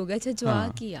ਗੱਭਰੂ ਹੋ ਗਿਆ। ਅੱਛਾ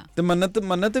ਜਵਾਕ ਹੀ ਆ। ਤੇ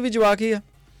ਮੰਨਤ ਵੀ ਜਵਾਕ ਹੀ ਆ।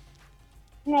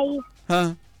 ਨਹੀਂ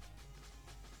ਹਾਂ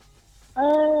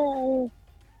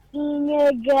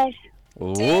ਟੀਨੇਜਰ।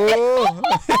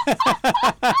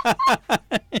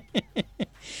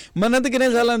 ਮੰਨਤ ਕਿੰਨੇ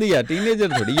ਸਾਲਾਂ ਦੀ ਆ? ਟੀਨੇਜਰ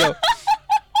ਥੋੜੀ ਆ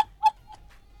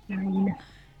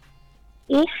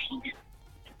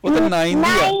ਉਹ ਤਾਂ 9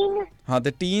 ਦੀ ਆ। ਹਾਂ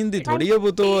ਤੇ ਟੀਨ ਦੀ ਥੋੜੀ ਆ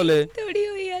ਬੁੱਤੋ ਹਲੇ ਥੋੜੀ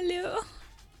ਹੋਈ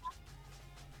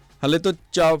ਹਲੇ ਤਾਂ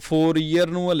 4 ਈਅਰ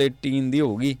ਨੂੰ ਹਲੇ ਟੀਨ ਦੀ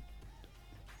ਹੋਊਗੀ।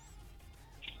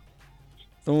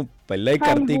 ਤੂੰ ਪਹਿਲਾਂ ਹੀ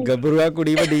ਕਰਤੀ ਗੱਭਰੂਆ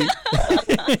ਕੁੜੀ ਵੱਡੀ।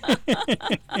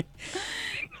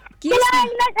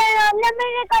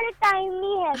 ਮੇਰੇ ਕੋਲ ਟਾਈਮ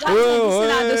ਨਹੀਂ ਹੈਗਾ।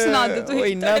 ਸੁਣਾ ਦੋ ਤੁਸੀਂ।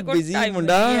 ਇੰਨਾ ਬਿਜ਼ੀ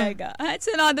ਮੁੰਡਾ ਹੈਗਾ।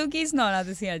 ਸੁਣਾ ਦੋ ਕੀ ਸੁਣਾਉਣਾ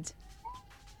ਤੁਸੀਂ ਅੱਜ?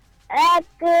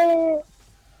 ਇੱਕ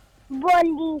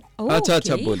ਬੋਲੀ।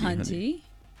 ਅੱਛਾ ਬੋਲੀ। ਹਾਂਜੀ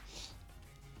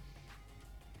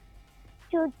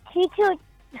ਝੂਠੀ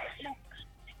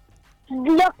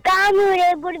ਲੋਕਾਂ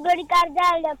ਮੂਰੇ ਬੁੜਬੁੜ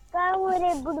ਕਰਦਾ ਲੋਕਾਂ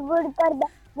ਮੂਰੇ ਬੁੜਬੁੜ ਕਰਦਾ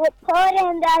ਹੋ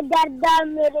ਰਹਿੰਦਾ ਡਰਦਾ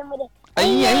ਮੇਰੇ ਮੂਰੇ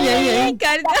ਆਈ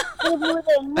ਕਰਦਾ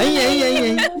ਆਈ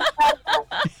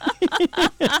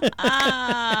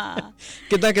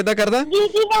ਕਿੱਦਾਂ ਕਰਦਾ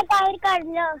ਦੀਦੀ ਦਾ ਕਾਇਰ ਕਰ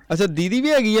ਲੋ ਅੱਛਾ ਦੀਦੀ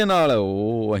ਵੀ ਹੈਗੀ ਆ ਨਾਲ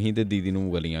ਉਹ ਅਸੀਂ ਤੇ ਦੀਦੀ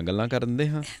ਨੂੰ ਗੱਲਾਂ ਕਰਦੇ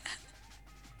ਹਾਂ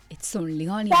ਸੁਣ ਲਈ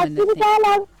ਹੋਣੀ ਸਤਿ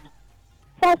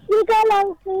ਸ਼੍ਰੀ ਅਕਾਲ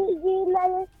ਅੰਕਲ ਜੀ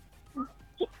ਨਾਲ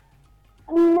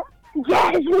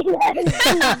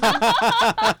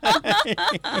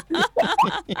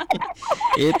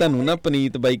ਇਹ ਤੁਹਾਨੂੰ ਨਾ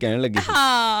ਪੁਨੀਤ ਬਾਈ ਕਹਿਣ ਲੱਗੇ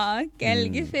ਹਾਂ ਕਹਿਣ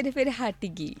ਲੱਗੇ ਫਿਰ ਹਟ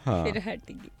ਗਈ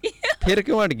ਫਿਰ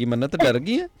ਕਿਉਂ ਹਟ ਗਈ ਮੰਨਤ ਡਰ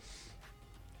ਗਈ ਆ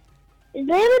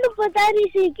ਨਹੀਂ ਮੈਨੂੰ ਪਤਾ ਨਹੀਂ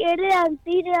ਸੀ ਕਿਹੜੇ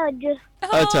ਆਂਟੀ ਨੇ ਅੱਜ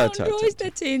ਅੱਛਾ ਰੋਜ਼ ਤਾਂ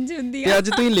ਚੇਂਜ ਹੁੰਦੀ ਤੇ ਅੱਜ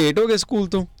ਤੁਸੀਂ ਲੇਟ ਹੋ ਗਏ ਸਕੂਲ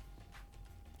ਤੋਂ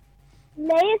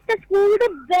ਨਹੀਂ ਤਾਂ ਸਕੂਲ ਦੇ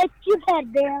ਵਿੱਚ ਹੀ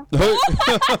ਫਿਰਦੇ ਆ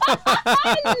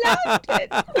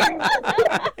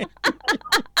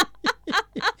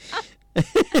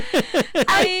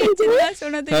ਆਏ ਜਿੰਨਾ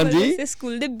ਸੋਹਣਾ ਤੇ ਬੋਲਦੇ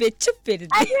ਸਕੂਲ ਦੇ ਵਿੱਚ ਫਿਰਦੇ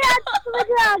ਅਸੀਂ 8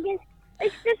 ਵਜੇ ਆ ਗਏ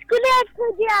ਇਸ ਸਕੂਲ 8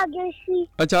 ਵਜੇ ਆ ਗਏ ਸੀ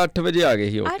ਅੱਛਾ 8 ਵਜੇ ਆ ਗਏ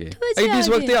ਸੀ ਓਕੇ ਇਸ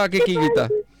ਵਕਤ ਆ ਕੇ ਕੀ ਕੀਤਾ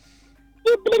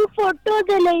ਸਿਬਲਿੰਗ ਫੋਟੋ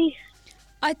ਦੇ ਲਈ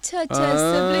ਅੱਛਾ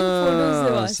ਸਿਬਲਿੰਗ ਫੋਟੋਜ਼ ਦੇ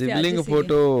ਵਾਸਤੇ sibling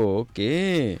photo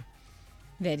okay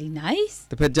very nice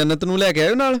ਤੇ ਫਿਰ ਜੰਨਤ ਨੂੰ ਲੈ ਕੇ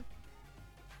ਆਇਓ ਨਾਲ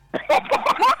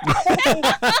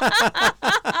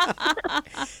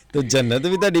ਤੇ ਜੰਨਤ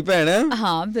ਵੀ ਤੁਹਾਡੀ ਭੈਣ ਹੈ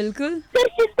ਹਾਂ ਬਿਲਕੁਲ ਫਿਰ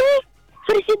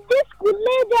ਸਿੱਧੇ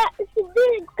ਸਕੂਲੇ ਜਾ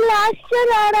ਸਿੱਧੇ ਕਲਾਸ ਚ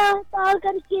ਜਾਣਾ ਤਾਂ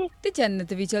ਕਰਕੇ ਤੇ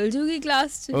ਜੰਨਤ ਵੀ ਚਲ ਜੂਗੀ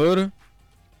ਕਲਾਸ ਚ ਹੋਰ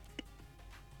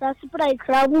ਬਸ ਪੜਾਈ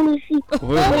ਖਰਾਬ ਹੋਣੀ ਸੀ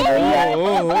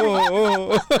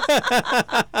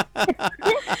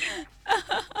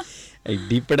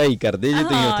ਐਡੀ ਪੜਾਈ ਕਰਦੇ ਜੇ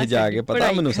ਤੁਸੀਂ ਉੱਥੇ ਜਾ ਕੇ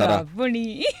ਪਤਾ ਮੈਨੂੰ ਸਾਰਾ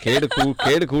ਖੇਡ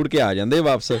ਖੂਡ ਕੇ ਆ ਜਾਂਦੇ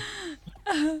ਵਾਪਸ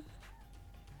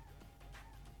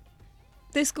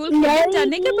ਤੇ ਸਕੂਲ ਪੜਨ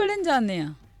ਜਾਂਦੇ ਕਿ ਪੜਨ ਜਾਂਦੇ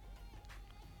ਆ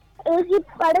ਅਸੀਂ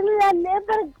ਪੜਨ ਜਾਂਦੇ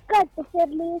ਪਰ ਘੱਟ ਫਿਰ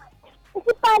ਲਈ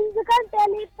ਅਸੀਂ 5 ਘੰਟੇ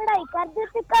ਲਈ ਪੜਾਈ ਕਰਦੇ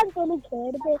ਤੇ ਘੰਟੇ ਲਈ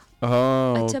ਖੇਡਦੇ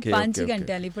ਹਾਂ ਅੱਛਾ 5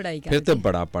 ਘੰਟਿਆਂ ਲਈ ਪੜਾਈ ਕਰਦੇ ਫਿਰ ਤੇ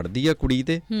ਬੜਾ ਪੜਦੀ ਆ ਕੁੜੀ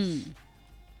ਤੇ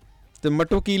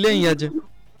ਮਟੋ ਕੀ ਲਈ ਅੱਜ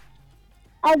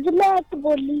ਮੈਂ ਇੱਕ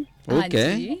ਬੋਲੀ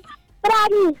ਓਕੇ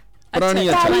ਪੁਰਾਣੀ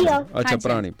ਅੱਛਾ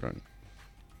ਪੁਰਾਣੀ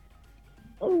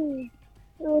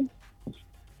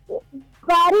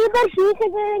ਬਾਰੀ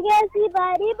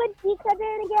ਬਰਸ਼ੀ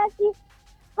ਖੇਡਣ ਗਿਆ ਸੀ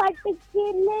ਫਟ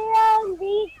ਕੇ ਲੈ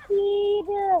ਆਉਂਦੀ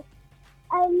ਖੀਰ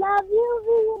I love you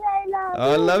Veer I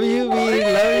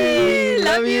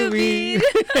love you ਵੀਰ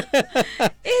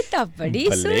ਇਹ ਤਾਂ ਬੜੀ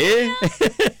ਸੋਹਣੀ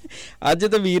ਅੱਜ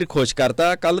ਤਾਂ ਵੀਰ ਖੁਸ਼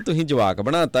ਕਰਤਾ ਕੱਲ ਤੁਸੀਂ ਜਵਾਕ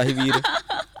ਬਣਾਤਾ ਸੀ ਵੀਰ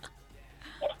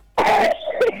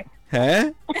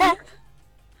ਹੈ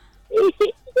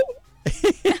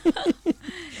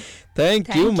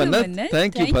thank you Mannat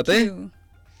thank you Fateh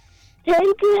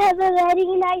Thank you. Have a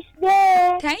very nice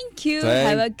day. Thank you.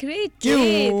 Have a great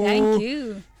day. Thank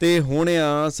you. ਤੇ ਹੁਣ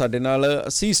ਆ ਸਾਡੇ ਨਾਲ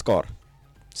ਅਸੀਸ ਕੌਰ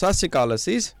ਸਤਿ ਸ਼੍ਰੀ ਅਕਾਲ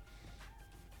ਅਸੀਸ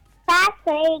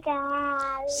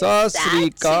ਸਤਿ ਸ਼੍ਰੀ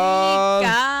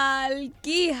ਅਕਾਲ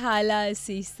ਕੀ ਹਾਲ ਆ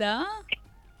ਅਸੀਸਾ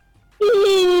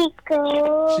ਠੀਕ ਆ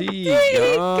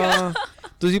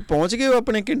ਤੁਸੀਂ ਪਹੁੰਚ ਗਏ ਹੋ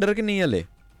ਆਪਣੇ ਕਿੰਡਰ ਕਿ ਨਹੀਂ ਹਲੇ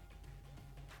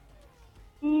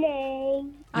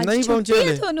ਨਹੀਂ ਪਹੁੰਚੇ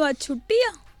ਹਲੇ ਤੁਹਾਨੂੰ ਅੱਜ ਛੁੱਟੀ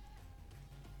ਆ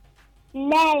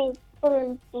ਨਹੀਂ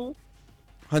ਪਹੁੰਚੀ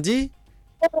ਹਾਂਜੀ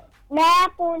ਮੈਂ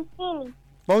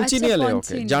ਪਹੁੰਚੀ ਨਹੀਂ ਹਲੇ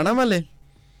ਓਕੇ ਜਾਣਾ ਵਾਲੇ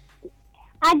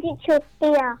ਅੱਜ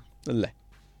ਛੁੱਟੀ ਆ ਲੈ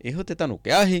ਇਹੋ ਤੇ ਤੁਹਾਨੂੰ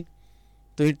ਕਿਹਾ ਸੀ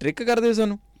ਤੁਸੀਂ ਟ੍ਰਿਕ ਕਰਦੇ ਹੋ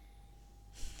ਸਾਨੂੰ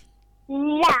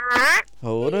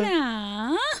ਹੋਰ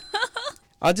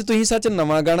ਅੱਜ ਤੁਸੀਂ ਸੱਚ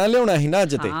ਨਵਾਂ ਗਾਣਾ ਲਿਆਉਣਾ ਸੀ ਨਾ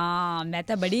ਅੱਜ ਤੇ ਹਾਂ ਮੈਂ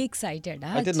ਤਾਂ ਬੜੀ ਐਕਸਾਈਟਡ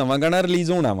ਆ ਅੱਜ ਨਵਾਂ ਗਾਣਾ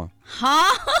ਰਿਲੀਜ਼ ਹੋਣਾ ਵਾ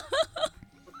ਹਾਂ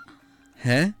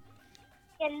ਹੈ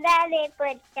ਚੰਦਾ ਦੇ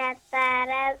ਪੱਚਾ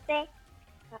ਤਾਰਾ ਸੇ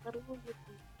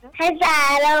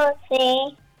हजारों से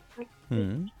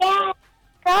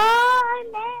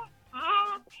कौन है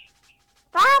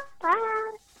पापा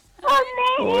ओ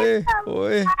मेरे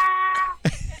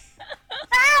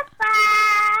पापा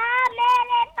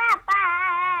मेरे पापा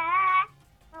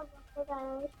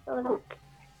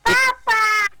पापा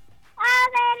ओ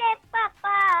मेरे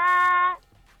पापा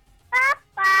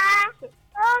पापा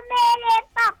ओ मेरे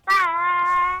पापा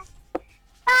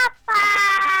पापा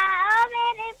ओ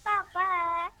मेरे पापा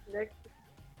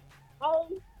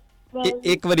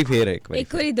ਇੱਕ ਵਾਰੀ ਫੇਰ ਇੱਕ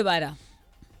ਵਾਰੀ ਦੁਬਾਰਾ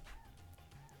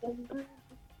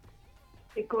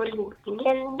ਇੱਕ ਵਾਰੀ ਹੋਰ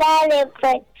ਚੰਦਾ ਦੇ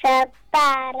ਪੱਛਾ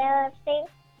ਤਾਰਾ ਸੇ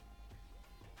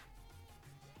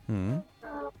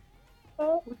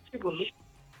ਉੱਚੀ ਬੋਲੋ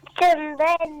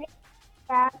ਚੰਦਾ ਦੇ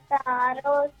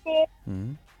ਤਾरों से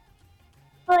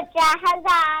पूछा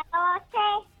हजारों से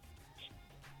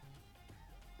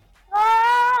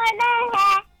कौन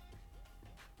है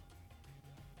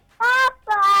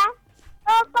पापा ओ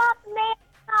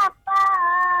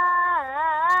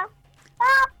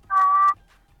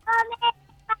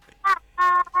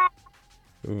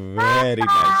ਵੈਰੀ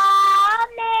ਨਾਈਸ,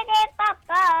 ਮੇਰੇ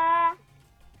ਪਾਪਾ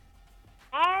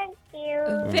thank you.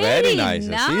 Very nice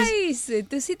Asees, nice.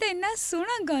 ਤੁਸੀਂ ਤਾਂ ਇੰਨਾ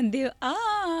ਸੋਹਣਾ ਗਾਉਂਦੇ ਹੋ।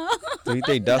 ਤੁਸੀਂ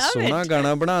ਤਾਂ ਏਡਾ ਸੋਹਣਾ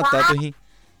ਗਾਣਾ ਬਣਾਤਾ ਤੁਸੀਂ,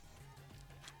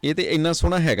 ਇਹ ਤੇ ਇੰਨਾ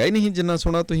ਸੋਹਣਾ ਹੈਗਾ ਹੀ ਨਹੀਂ ਜਿੰਨਾ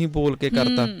ਸੋਹਣਾ ਤੁਸੀਂ ਬੋਲ ਕੇ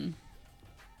ਕਰਤਾ।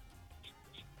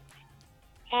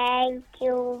 Thank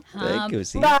you. Thank you,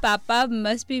 see. ਪਾਪਾ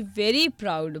ਮਸਟ ਬੀ ਵੈਰੀ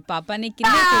ਪ੍ਰਾਊਡ। ਪਾਪਾ ਨੇ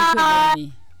ਕਿੰਨੇ ਖੁਸ਼ ਹੋ ਗਏ।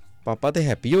 ਪਾਪਾ ਤੇ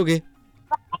ਹੈਪੀ ਹੋ ਗਏ।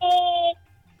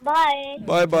 Bye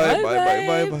bye bye bye bye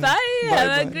bye bye,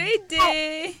 have a great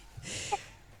day.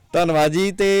 ਧੰਨਵਾਦ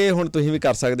ਜੀ। ਤੇ ਹੁਣ ਤੁਸੀਂ ਵੀ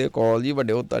ਕਰ ਸਕਦੇ ਹੋ ਕਾਲ ਜੀ,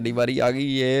 ਵੱਡਿਓ ਤੁਹਾਡੀ ਵਾਰੀ ਆ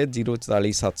ਗਈ ਹੈ।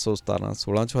 044 717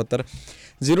 1674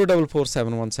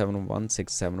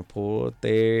 04471711674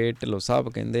 ਤੇ ਢਿੱਲੋਂ ਸਾਹਿਬ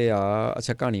ਕਹਿੰਦੇ ਆ,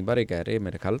 ਅੱਛਾ ਕਹਾਣੀ ਬਾਰੇ ਕਹਿ ਰਹੇ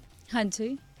ਮੇਰੇ ਖਿਆਲ।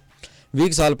 ਹਾਂਜੀ।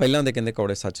 20 ਸਾਲ ਪਹਿਲਾਂ ਦੇ ਕਹਿੰਦੇ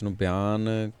ਕੌੜੇ ਸੱਚ ਨੂੰ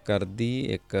ਬਿਆਨ ਕਰਦੀ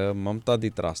ਇੱਕ ਮਮਤਾ ਦੀ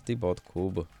ਤਰਾਸਦੀ ਬਹੁਤ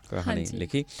ਖੂਬ ਕਹਾਣੀ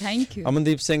ਲਿਖੀ। Thank you.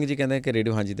 ਅਮਨਦੀਪ ਸਿੰਘ ਜੀ ਕਹਿੰਦੇ ਕਿ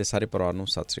ਰੇਡੀਓ ਹਾਂਜੀ ਦੇ ਸਾਰੇ ਪਰਿਵਾਰ ਨੂੰ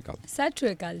ਸਤਿ ਸ਼੍ਰੀ ਅਕਾਲ। ਸਤਿ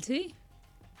ਸ਼੍ਰੀ ਅਕਾਲ ਜੀ।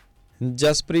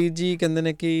 ਜਸਪ੍ਰੀਤ ਜੀ ਕਹਿੰਦੇ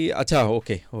ਨੇ ਕਿ ਅੱਛਾ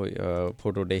ਓਕੇ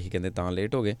ਫੋਟੋ ਡੇ ਹੀ ਕਹਿੰਦੇ ਤਾਂ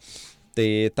ਲੇਟ ਹੋ ਗਏ,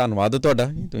 ਤੇ ਧੰਨਵਾਦ ਤੁਹਾਡਾ,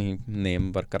 ਤੁਸੀਂ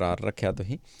ਨੇਮ ਬਰਕਰਾਰ ਰੱਖਿਆ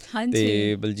ਤੁਸੀਂ।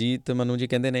 ਤੇ ਬਲਜੀਤ ਮਨੂ ਜੀ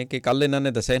ਕਹਿੰਦੇ ਨੇ ਕਿ ਕੱਲ ਇਹਨਾਂ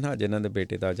ਨੇ ਦੱਸਿਆ ਨਾ ਅੱਜ ਇਹਨਾਂ ਦੇ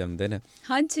ਬੇਟੇ ਦਾ ਜਨਮ ਦਿਨ ਹੈ।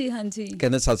 ਹਾਂਜੀ ਹਾਂਜੀ।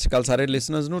 ਕਹਿੰਦੇ ਸਤਿ ਸ਼੍ਰੀ ਅਕਾਲ ਸਾਰੇ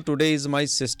ਲਿਸਨਰਸ ਨੂੰ। Today is my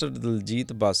sister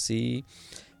Daljit Basi,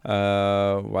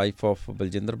 wife of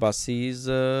Baljinder Basi's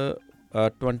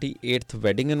 28th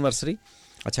wedding anniversary.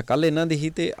 ਅੱਛਾ ਕੱਲ ਇਹਨਾਂ ਦੀ ਹੀ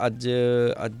ਤੇ ਅੱਜ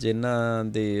ਇਹਨਾਂ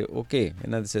ਦੇ ਓਕੇ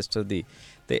ਇਹਨਾਂ ਦੀ ਸਿਸਟਰ ਦੀ।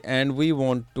 ਤੇ and we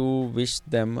want to wish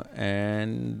them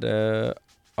and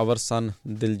our son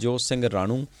Diljot Singh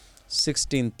Ranu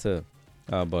 16th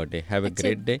birthday, have a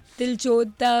great day। Diljot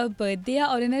the birthday ਆ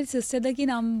ਔਰ ਇਹਨਾਂ ਦੀ ਸਿਸਟਰ ਦਾ ਕੀ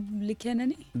ਨਾਮ ਲਿਖਿਆ ਇਹਨਾਂ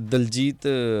ਨੇ?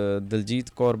 ਦਲਜੀਤ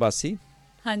ਕੌਰ ਬਾਸੀ।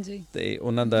 ਹਾਂਜੀ। ਤੇ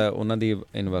ਉਹਨਾਂ ਦੀ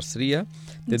ਐਨਵਰਸਰੀ ਆ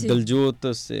ਤੇ ਦਿਲਜੋਤ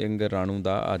ਸਿੰਘ ਰਾਣੂ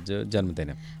ਦਾ ਅੱਜ ਜਨਮ ਦਿਨ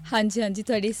ਹੈ। ਹਾਂਜੀ ਹਾਂਜੀ।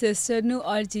 ਤੁਹਾਡੀ ਸਿਸਟਰ ਨੂੰ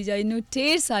ਔਰ ਜੀਜਾ ਜੀ ਨੂੰ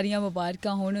ਢੇਰ ਸਾਰੀਆਂ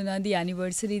ਮੁਬਾਰਕਾਂ ਹੋਣ ਉਹਨਾਂ ਦੀ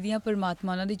ਐਨੀਵਰਸਰੀ ਦੀਆਂ।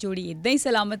 ਪਰਮਾਤਮਾ ਉਹਨਾਂ ਦੀ ਜੋੜੀ ਇੱਦਾਂ ਹੀ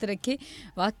ਸਲਾਮਤ ਰੱਖੇ।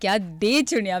 ਵਾਹ ਕਿਆ ਡੇ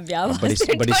ਚੁਣਿਆ ਵਿਆਹ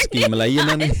ਵਾਸਤੇ, ਬੜੀ ਸਕੀਮ ਲਾਈ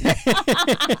ਇਹਨਾਂ ਨੇ।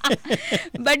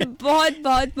 ਬਟ ਬਹੁਤ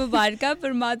ਬਹੁਤ ਮੁਬਾਰਕਾਂ।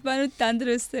 ਪਰਮਾਤਮਾ ਨੂੰ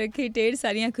ਤੰਦਰੁਸਤ ਰੱਖੇ, ਢੇਰ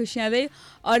ਸਾਰੀਆਂ ਖੁਸ਼ੀਆਂ ਦੇ।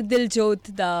 ਔਰ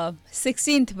ਦਿਲਜੋਤ ਦਾ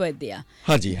 16th ਬਰਥਡੇ ਆ।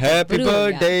 ਹਾਂਜੀ। Happy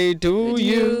birthday to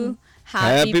you,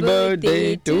 happy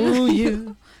birthday to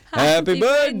you, Happy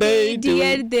birthday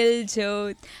dear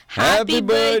Diljot, happy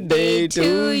birthday to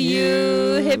you,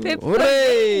 hip hip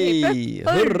hooray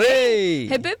hooray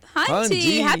hip hip। ਹਾਂਜੀ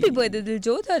happy birthday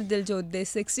ਦਿਲਜੋਤ। ਔਰ ਦਿਲਜੋਤ ਦੇ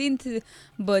 16th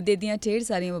ਬਰਥਡੇ ਦੀਆਂ ਢੇਰ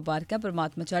ਸਾਰੀਆਂ ਮੁਬਾਰਕਾਂ।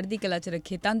 ਪਰਮਾਤਮਾ ਚੜ੍ਹਦੀ ਕਲਾ 'ਚ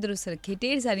ਰੱਖੇ, ਤੰਦਰੁਸਤ ਰੱਖੇ,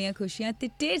 ਢੇਰ ਸਾਰੀਆਂ ਖੁਸ਼ੀਆਂ ਤੇ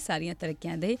ਢੇਰ ਸਾਰੀਆਂ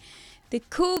ਤਰੱਕੀਆਂ ਦੇ ਤੇ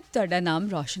ਖੂਬ ਤੁਹਾਡਾ ਨਾਮ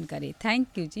ਰੌਸ਼ਨ ਕਰੇ।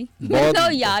 ਥੈਂਕ ਯੂ ਜੀ।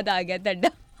 ਮੈਨੂੰ ਯਾਦ ਆ ਗਿਆ ਤੁਹਾਡਾ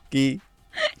ਕੀ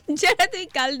ਜਿਹੜਾ ਤੁਸੀਂ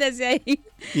ਕੱਲ ਦੱਸਿਆ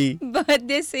ਸੀ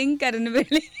ਬਰਥਡੇ ਸਿੰਗ ਕਰਨ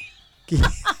ਵੇਲੇ। I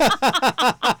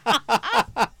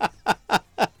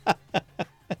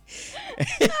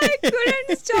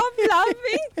couldn't stop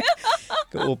laughing।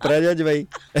 ਓਪਰਾ ਜਿਹਾ ਜਵਾਈ।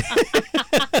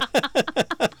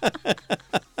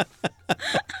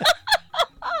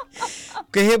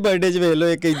 ਕਿਸੇ ਬਰਥਡੇ 'ਚ ਵੇਖ ਲਓ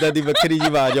ਇੱਕ ਏਦਾਂ ਦੀ ਵੱਖਰੀ ਜਿਹੀ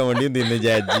ਆਵਾਜ਼ ਆਉਣ ਦੀ ਹੁੰਦੀ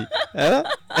ਨਜਾਇਜ਼ ਜੀ, ਹੈ ਨਾ।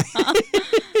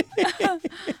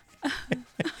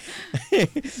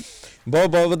 ਬਹੁਤ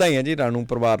ਬਹੁਤ ਵਧਾਈਆਂ ਜੀ ਰਾਣੂ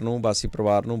ਪਰਿਵਾਰ ਨੂੰ, ਬਾਸੀ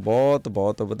ਪਰਿਵਾਰ ਨੂੰ ਬਹੁਤ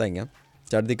ਬਹੁਤ ਵਧਾਈਆਂ।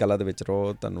 ਚੜ੍ਹਦੀ ਕਲਾ ਦੇ ਵਿੱਚ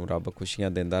ਰਹੋ, ਤੁਹਾਨੂੰ ਰੱਬ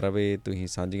ਖੁਸ਼ੀਆਂ ਦਿੰਦਾ ਰਹੇ, ਤੁਸੀਂ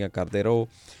ਸਾਂਝੀਆਂ ਕਰਦੇ ਰਹੋ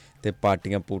ਤੇ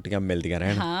ਪਾਰਟੀਆਂ ਪੂਟੀਆਂ ਮਿਲਦੀਆਂ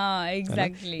ਰਹਿਣ। ਹਾਂ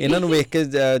ਐਗਜ਼ੈਕਟਲੀ। ਇਹਨਾਂ ਨੂੰ ਵੇਖ ਕੇ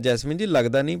ਜੈਸਮੀਨ ਜੀ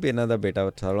ਲੱਗਦਾ ਨਹੀਂ ਵੀ ਇਹਨਾਂ ਦਾ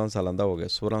ਬੇਟਾ 16 ਸਾਲਾਂ ਦਾ ਹੋ ਗਿਆ,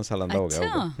 16 ਸਾਲਾਂ ਦਾ ਹੋ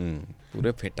ਗਿਆ।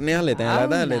 ਪੂਰੇ ਫਿੱਟ ਨੇ ਹਾਲੇ ਤਾਂ। ਐਂ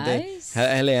ਲੱਗਦਾ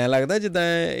ਹਲੇ ਐਂ ਲੱਗਦਾ ਜਿੱਦਾਂ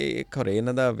ਖਰੇ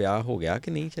ਇਹਨਾਂ ਦਾ ਵਿਆਹ ਹੋ ਗਿਆ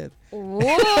ਕਿ ਨਹੀਂ ਸ਼ਾਇਦ।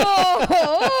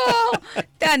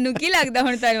 ਤੁਹਾਨੂੰ ਕੀ ਲੱਗਦਾ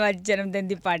ਹੁਣ ਤੁਹਾਨੂੰ ਅੱਜ ਜਨਮ ਦਿਨ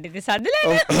ਦੀ ਪਾਰਟੀ ਤੇ ਸੱਦ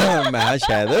ਲੈਣਾ? ਮੈਂ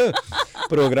ਸ਼ਾਇਦ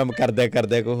ਪ੍ਰੋਗਰਾਮ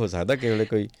ਕਰਦੇ ਕੋ ਹੋ ਸਕਦਾ ਕਿ ਵੇਲੇ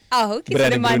ਕੋਈ ਆਹੋ ਕਿਸੇ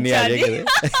ਦੇ ਮਨ ਚ ਆ ਜਾਏ।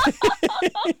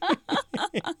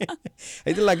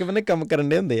 ਇਹ ਤਾਂ ਲੱਗੇ ਬੰਨੇ ਕੰਮ ਕਰਨ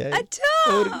ਦੇ ਹੁੰਦੇ ਆ।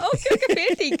 ਅੱਛਾ ਓਕੇ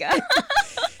ਫੇਰ ਠੀਕ ਆ।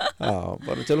 ਹਾਂ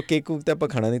ਪਰ ਚਲੋ ਕੇਕ ਕੂਕ ਤਾਂ ਆਪਾਂ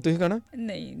ਖਾਣਾ ਨਹੀਂ। ਤੁਸੀਂ ਖਾਣਾ?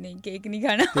 ਨਹੀਂ ਕੇਕ ਨਹੀਂ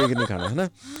ਖਾਣਾ। ਕੇਕ ਨਹੀਂ ਖਾਣਾ ਹੈ ਨਾ।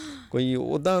 ਕੋਈ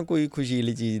ਉੱਦਾਂ ਕੋਈ ਖੁਸ਼ੀ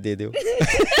ਵਾਲੀ ਚੀਜ਼ ਦੇ ਦਿਓ।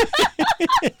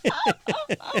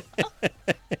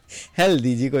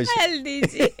 हेल्दी जी कुछ हेल्दी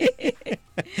जी।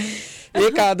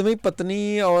 एक आदमी पत्नी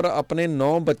और अपने 9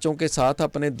 बच्चों के साथ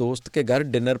अपने दोस्त के घर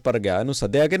डिनर पर गया। इनू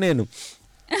सद्या कि नहीं?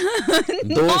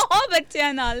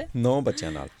 9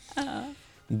 बच्चों नाल।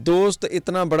 दोस्त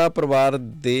इतना बड़ा परिवार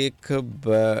देख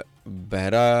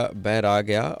बहरा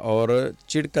गया और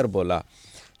चिढ़कर बोला,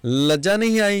 लज्जा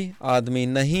नहीं आई? आदमी,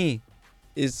 नहीं,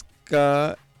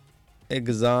 इसका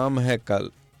एग्जाम है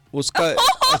कल। उसका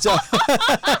अच्छा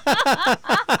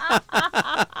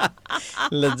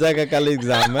लज्जा का कल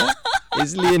एग्जाम है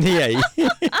इसलिए नहीं आई।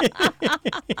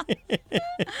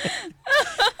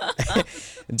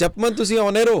 जपमन तुसी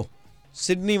आने रो,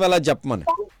 सिडनी वाला जपमन।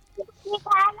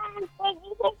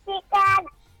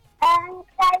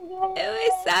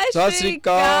 सत श्री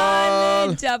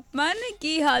अकाल जपमन,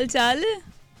 की हाल चाल?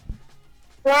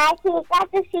 ਮੈਂ ਠੀਕ ਆ,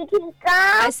 ਤੁਸੀਂ ਠੀਕ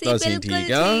ਆ? ਅਸੀਂ ਅਸੀਂ ਬਿਲਕੁਲ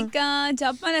ਠੀਕ ਆ। ਠੀਕ ਆ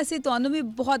ਜਪਨ, ਅਸੀਂ ਤੁਹਾਨੂੰ ਵੀ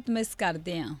ਬਹੁਤ ਮਿਸ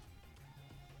ਕਰਦੇ ਹਾਂ।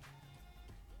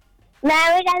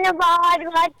 ਮੈਂ ਵੀ ਤੁਹਾਨੂੰ ਬਹੁਤ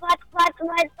ਬਹੁਤ ਬਹੁਤ ਬਹੁਤ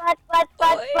ਬਹੁਤ ਬਹੁਤ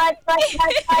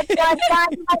ਬਹੁਤ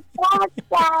ਬਹੁਤ ਬਹੁਤ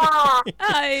ਬਹੁਤ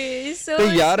ਹਾਏ ਸੋ ਤੇ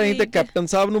ਯਾਰ ਅਸੀਂ ਤੇ ਕੈਪਟਨ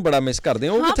ਸਾਹਿਬ ਨੂੰ ਬੜਾ ਮਿਸ ਕਰਦੇ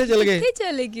ਹਾਂ, ਉਹ ਕਿੱਥੇ ਚਲੇ ਗਏ? ਕਿੱਥੇ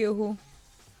ਚਲੇ ਗਏ ਉਹ?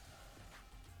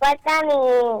 ਪਤਾ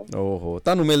ਨਹੀਂ। ਓਹੋ,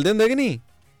 ਤੁਹਾਨੂੰ ਮਿਲਦੇ ਹੁੰਦੇ ਕਿ ਨਹੀਂ?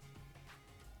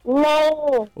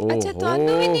 ਨਹੀਂ। ਅੱਛਾ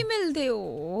ਤੁਹਾਨੂੰ ਵੀ ਨਹੀਂ ਮਿਲਦੇ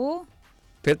ਹੋ?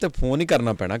 ਫਿਰ ਤੇ ਫੋਨ ਹੀ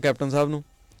ਕਰਨਾ ਪੈਣਾ ਕੈਪਟਨ ਸਾਹਿਬ ਨੂੰ,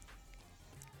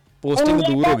 ਪੋਸਟਿੰਗ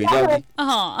ਦੂਰ ਹੋ ਗਈ ਜਲਦੀ।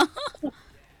 ਹਾਂ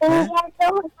ਇੰਡੀਆ ਤੋਂ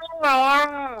ਹੁਣ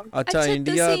ਆਇਆ। ਅੱਛਾ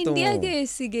ਇੰਡੀਆ ਤੁਸੀਂ ਤੋਂ ਇੰਡੀਆ ਗਏ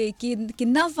ਸੀਗੇ,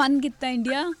 ਕਿੰਨਾ ਫਨ ਕੀਤਾ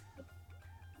ਇੰਡੀਆ?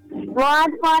 ਬਹੁਤ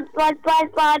ਬਹੁਤ ਬਹੁਤ ਬਹੁਤ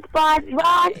ਬਹੁਤ ਬਹੁਤ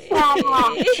ਬਹੁਤ ਸਾਰਾ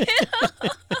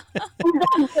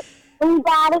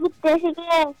ਇੰਜਾਰ ਕੀਤੇ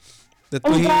ਸੀਗੇ। ਤੇ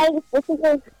ਇੰਜੋਏ ਕੀਤੇ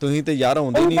ਸੀਗੇ। ਤੁਸੀਂ ਤੇ ਯਾਰ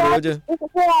ਆਉਂਦੇ ਨਹੀਂ ਰੋਜ਼।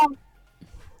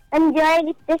 ਇੰਜੋਏ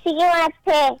ਕੀਤੇ ਸੀਗੇ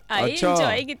ਉੱਥੇ। ਆਈ ਅੱਛਾ।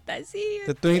 ਇੰਜੋਏ ਕੀਤਾ ਸੀ।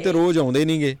 ਤੇ ਤੁਸੀਂ ਤੇ ਰੋਜ਼ ਆਉਂਦੇ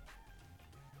ਨਹੀਂਗੇ।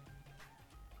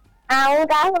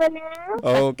 ਆਉਂਗਾ ਹੁਣ।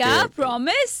 ਪੱਕਾ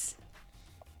ਪ੍ਰੋਮਿਸ?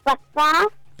 ਪੱਕਾ।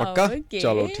 ਪੱਕਾ Okay.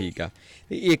 ਚਲੋ ਠੀਕ ਆ।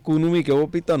 ਏਕੂ ਨੂੰ ਵੀ ਕਹੋ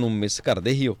ਵੀ ਤੁਹਾਨੂੰ ਮਿਸ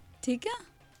ਕਰਦੇ ਹੀ ਹੋ। ਠੀਕ ਆ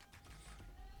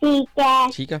ਠੀਕ ਹੈ।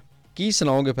 ਠੀਕ ਆ, ਕੀ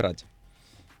ਸੁਣਾਓਗੇ ਫਿਰ ਅੱਜ?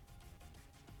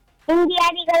 ਇੰਡੀਆ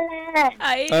ਦੀ ਗੱਲ।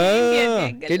 ਆਈ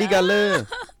ਕਿਹੜੀ ਗੱਲ?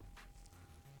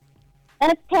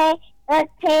 ਉੱਥੇ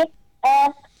ਉੱਥੇ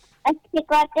ਅੱਛੇ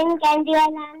ਕਾਟਨ ਕੈਂਡੀ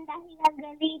ਵਾਲਾ ਆਂਦਾ ਸੀਗਾ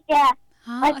ਗਲੀ ਚ।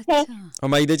 ਹਾਂ ਅੱਛਾ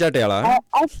ਹਮਾਈ ਦੇ ਝਾਟੇ ਵਾਲਾ।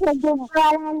 ਅੱਛੇ ਦੁੱਧ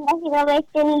ਵਾਲਾ ਆਂਦਾ ਸੀਗਾ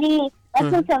ਵੇਚਣ ਲਈ।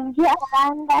 ਅੱਛੇ ਸਬਜ਼ੀ ਵਾਲਾ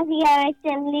ਆਂਦਾ ਸੀਗਾ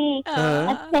ਵੇਚਣ ਲਈ।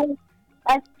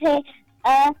 ਅੱਛੇ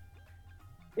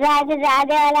ਰਾਜੇ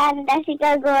ਵਾਲਾ ਆਂਦਾ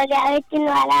ਸੀਗਾ ਗੋਲਿਆ ਵੇਚਣ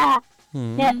ਵਾਲਾ।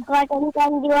 ਕਾਟਨ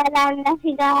ਕੈਂਡੀ ਵਾਲਾ ਆਂਦਾ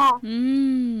ਸੀਗਾ।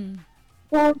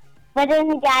 ਬੜੇ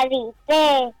ਨਜ਼ਾਰੇ ਤੇ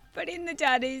ਬੜੇ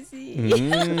ਨਜ਼ਾਰੇ ਸੀ।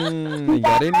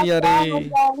 ਨਜ਼ਾਰੇ।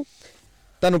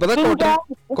 ਤੁਹਾਨੂੰ ਪਤਾ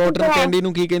ਕਾਟਨ ਕੈਂਡੀ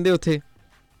ਨੂੰ ਕੀ ਕਹਿੰਦੇ ਉੱਥੇ?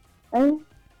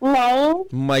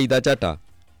 ਨਹੀਂ ਮਾਈ ਦਾ ਝਾਟਾ।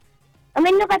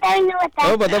 ਮੈਨੂੰ ਪਤਾ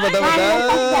ਉਹ ਪਤਾ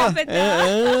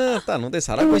ਤੁਹਾਨੂੰ ਤੇ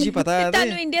ਸਾਰਾ ਕੁਝ ਹੀ ਪਤਾ ਹੈ।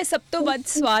 ਤੁਹਾਨੂੰ ਇੰਡੀਆ ਸਭ ਤੋਂ ਵੱਧ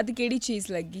ਸਵਾਦ ਕਿਹੜੀ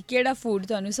ਚੀਜ਼ ਲੱਗੀ? ਕਿਹੜਾ ਫੂਡ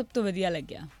ਤੁਹਾਨੂੰ ਸਭ ਤੋਂ ਵਧੀਆ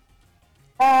ਲੱਗਿਆ?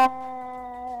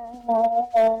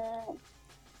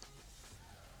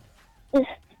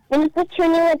 ਮੈਨੂੰ ਕੁਛ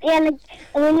ਨਹੀਂ ਵਧੀਆ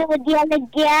ਮੈਨੂੰ ਵਧੀਆ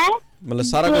ਲੱਗਿਆ। ਮਤਲਬ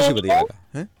ਸਾਰਾ ਕੁਝ ਹੀ ਵਧੀਆ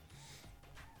ਲੱਗਾ ਹੈ?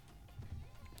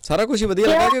 ਸਾਰਾ ਕੁਝ ਹੀ ਵਧੀਆ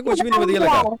ਲੱਗਾ ਕਿ ਕੁਝ ਵੀ ਨਹੀਂ ਵਧੀਆ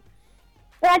ਲੱਗਾ?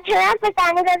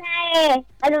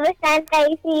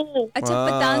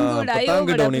 ਪਤੰਗ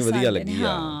ਉਡਾਉਣੀ ਵਧੀਆ ਲੱਗੀ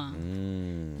ਆ।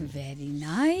 Very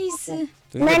nice.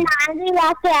 ਮੈਂ ਨਾਲ ਵੀ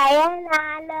ਲੈ ਕੇ ਆਇਆ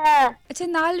ਨਾਲ। ਅੱਛਾ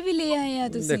ਨਾਲ ਵੀ ਲੈ ਆਏ ਆ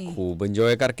ਤੁਸੀਂ? ਖੂਬ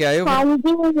ਇੰਜੋਏ ਕਰਕੇ ਆਏ ਹੋ।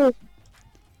 ਹਾਂਜੀ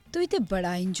ਤੂੰ ਤੇ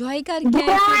ਬੜਾ ਇੰਜੋਏ ਕਰਕੇ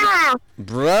ਆਇਆ।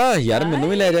 ਬਰਾ ਯਾਰ ਮੈਨੂੰ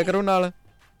ਵੀ ਲੈ ਜਾ ਕਰੋ ਨਾਲ।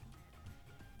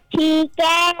 ਠੀਕ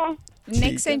ਹੈ।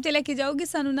 ਨੈਕਸਟ ਟਾਈਮ ਤੇ ਲੈ ਕੇ ਜਾਓਗੇ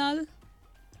ਸਾਨੂੰ ਨਾਲ?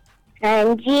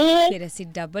 ਹਾਂਜੀ ਫਿਰ ਅਸੀਂ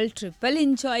ਡਬਲ ਟ੍ਰਿਪਲ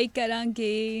ਇੰਜੋਏ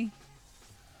ਕਰਾਂਗੇ।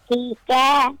 ਠੀਕ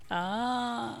ਹੈ।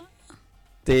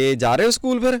 ਤੇ ਜਾ ਰਹੇ ਹੋ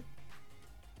ਸਕੂਲ ਫਿਰ?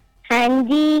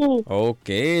 ਹਾਂਜੀ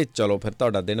ਓਕੇ ਚਲੋ ਫਿਰ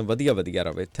ਤੁਹਾਡਾ ਦਿਨ ਵਧੀਆ ਵਧੀਆ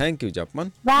ਰਵੇ। Thank you Japman.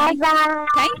 Bye bye.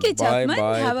 Thank you Japman.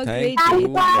 Have a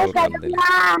great day.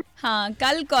 ਹਾਂ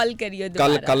ਕੱਲ ਕਾਲ ਕਰਿਓ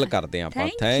ਦੁਬਾਰਾ। ਕੱਲ ਕਰਦੇ ਆਪਾਂ।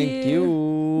 Thank you.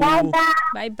 Bye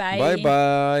bye. Bye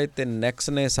bye. ਤੇ ਨੈਕਸਟ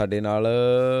ਨੇ ਸਾਡੇ ਨਾਲ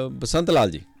ਬਸੰਤ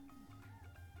ਲਾਲ ਜੀ।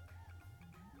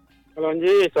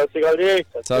 ਹਾਂਜੀ ਸਤਿ ਸ਼੍ਰੀ ਅਕਾਲ ਜੀ।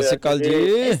 ਸਤਿ ਸ਼੍ਰੀ ਅਕਾਲ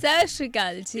ਜੀ। ਸਤਿ ਸ਼੍ਰੀ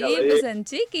ਅਕਾਲ ਜੀ ਬਸੰਤ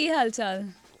ਜੀ, ਕੀ ਹਾਲ ਚਾਲ?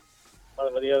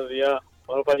 ਵਧੀਆ ਵਧੀਆ।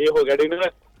 ਹੋਰ ਭਾਜੀ ਹੋ ਗਿਆ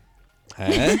ਡਿਨਰ? ਹੈ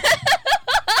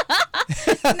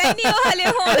ਨਹੀਂ ਉਹ ਹਲੇ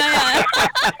ਹੋਣਾ ਯਾਰ।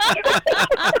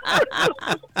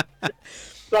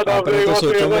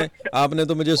 आपने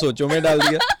तो मुझे सोचो में डाल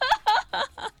दिया।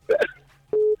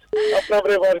 अपना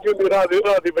परिवार क्यों रात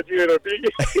दी बची हुई रोटी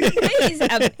ਨਹੀਂ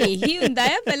ਅਬ ਇਹੀ ਹੁੰਦਾ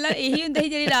ਹੈ, ਪਹਿਲਾਂ ਇਹੀ ਹੁੰਦਾ ਸੀ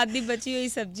ਜਿਹੜੀ ਰਾਤ ਦੀ ਬਚੀ ਹੋਈ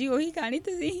ਸਬਜ਼ੀ ਉਹੀ ਖਾਣੀ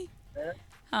ਤੁਸੀਂ।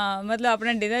 ਹਾਂ ਮਤਲਬ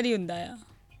ਆਪਣਾ ਡਿਨਰ ਹੀ ਹੁੰਦਾ ਆ।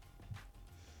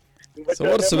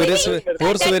 ਹੋਰ ਸਵੇਰੇ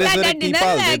ਕੀ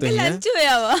ਭਾਲਦੇ ਤੁਸੀਂ? ਲੰਚ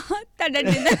ਹੋਇਆ ਵਾ ਤੁਹਾਡਾ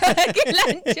ਡਿਨਰ ਕਿ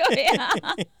ਲੰਚ ਹੋਇਆ?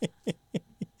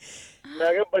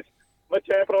 ਮੈਂ ਕਿਹਾ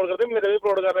ਬੱਚੇ ਅਪਲੋਡ ਕਰਦੇ, ਮੇਰੇ ਵੀ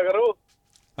ਅਪਲੋਡ ਕਰਨਾ ਕਰੋ।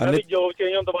 ਅਰੇ ਜੋਬ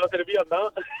ਚੇਂਜ ਹੋਣ ਤੋਂ ਬਾਅਦ ਫਿਰ ਵੀ ਆਂਦਾ।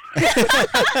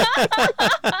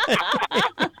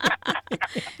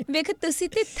 ਵੇਖ ਤੁਸੀਂ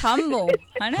ਤੇ ਥੰਮ ਹੋ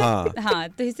ਹਨਾ? ਹਾਂ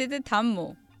ਤੁਸੀਂ ਤੇ ਥੰਮ ਹੋ।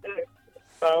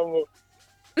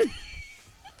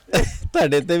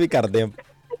 ਤੁਹਾਡੇ ਤੇ ਵੀ ਕਰਦੇ ਆ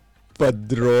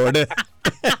ਪਦਰੋੜ।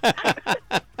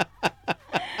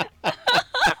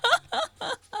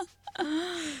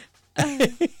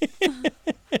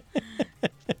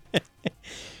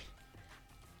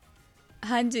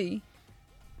 ਹਾਂਜੀ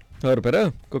ਹੋਰ ਫਿਰ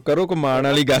ਕਰੋ ਕੋ ਮਾਣ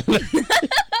ਵਾਲੀ ਗੱਲ।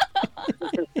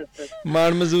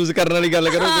 ਮਾਣ ਮਹਿਸੂਸ ਕਰਨ ਵਾਲੀ ਗੱਲ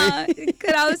ਕਰੋ ਕੋਈ।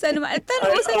 ਕਰਾਓ ਸਾਨੂੰ।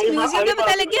 ਤੁਹਾਨੂੰ ਉਹ ਸੱਚ ਮਿਊਜ਼ੀਅਮ ਦਾ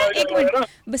ਪਤਾ ਲੱਗਿਆ? ਇੱਕ ਮਿੰਟ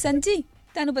ਬਸੰਤ ਜੀ,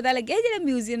 ਤੁਹਾਨੂੰ ਪਤਾ ਲੱਗਿਆ ਜਿਹੜਾ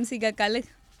ਮਿਊਜ਼ੀਅਮ ਸੀਗਾ ਕੱਲ?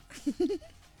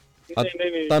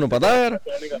 ਤੁਹਾਨੂੰ ਪਤਾ ਯਾਰ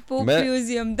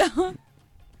ਮਿਊਜ਼ੀਅਮ ਦਾ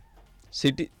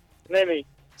ਸਿਟੀ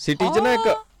ਸਿਟੀ 'ਚ ਨਾ ਇੱਕ,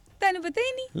 ਤੁਹਾਨੂੰ ਪਤਾ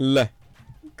ਹੀ ਨਹੀਂ? ਲੈ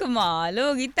ਕਮਾਲ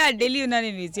ਹੋ ਗਈ, ਤੁਹਾਡੇ ਲਈ ਉਹਨਾਂ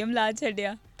ਨੇ ਮਿਊਜ਼ੀਅਮ ਲਾ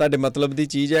ਛੱਡਿਆ। ਤੁਹਾਡੇ ਮਤਲਬ ਦੀ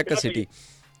ਚੀਜ਼ ਹੈ ਇੱਕ ਸਿਟੀ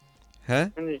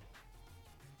ਹੈ।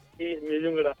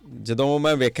 ਜਦੋਂ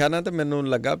ਮੈਂ ਵੇਖਿਆ ਨਾ ਤੇ ਮੈਨੂੰ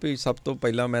ਲੱਗਾ ਵੀ ਸਭ ਤੋਂ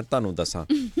ਪਹਿਲਾਂ ਮੈਂ ਤੁਹਾਨੂੰ ਦੱਸਾਂ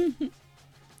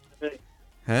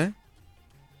ਹੈ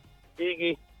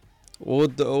ਉਹ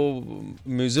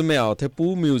ਮਿਊਜ਼ੀਅਮ ਆ ਉੱਥੇ,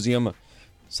 ਪੂ ਮਿਊਜ਼ੀਅਮ,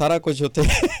 ਸਾਰਾ ਕੁਛ ਉੱਥੇ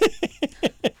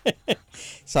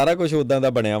ਸਾਰਾ ਕੁਛ ਉਦਾਂ ਦਾ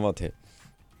ਬਣਿਆ ਵਾ ਉੱਥੇ।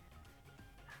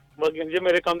 ਜੇ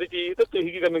ਮੇਰੇ ਕੰਮ ਦੀ ਚੀਜ਼ ਤਾਂ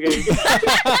ਤੁਸੀਂ ਕੀ ਕਰਨਗੇ?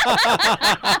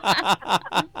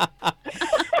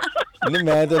 ਨਹੀਂ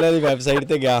ਮੈਂ ਤਾਂ ਉਹਨਾਂ ਦੀ ਵੈਬਸਾਈਟ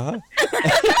ਤੇ ਗਿਆ ਹਾਂ।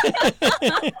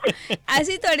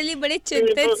 ਅਸੀਂ ਤੁਹਾਡੇ ਲਈ ਬੜੇ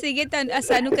ਚਿੰਤਤ ਸੀਗੇ,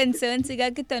 ਸਾਨੂੰ ਕੰਸਰਨ ਸੀਗਾ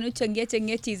ਕਿ ਤੁਹਾਨੂੰ ਚੰਗੀਆਂ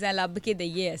ਚੰਗੀਆਂ ਚੀਜ਼ਾਂ ਲੱਭ ਕੇ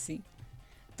ਦਈਏ ਅਸੀਂ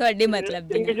ਤੁਹਾਡੇ ਮਤਲਬ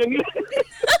ਦੀ।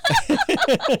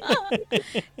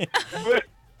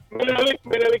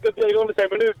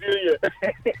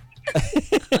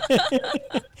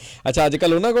 ਅੱਛਾ ਅੱਜ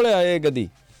ਕੱਲ ਉਹਨਾਂ ਕੋਲ ਆਏ ਗੱਦੀ?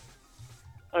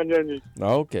 ਹਾਂਜੀ ਹਾਂਜੀ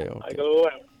ਓਕੇ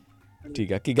ਓਕੇ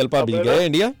ਠੀਕ ਹੈ। ਕੀ ਗੱਲ ਭਾਬੀ ਗਏ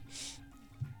ਇੰਡੀਆ?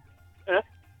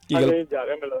 ਕੀ ਗੱਲ ਜਾ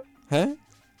ਰਿਹਾ ਮਿਲਦਾ ਹੈ?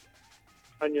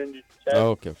 ਹਾਂਜੀ ਹਾਂਜੀ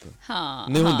ਓਕੇ ਓਕੇ ਹਾਂ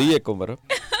ਨਹੀਂ ਹੁੰਦੀ ਇੱਕ ਉਮਰ,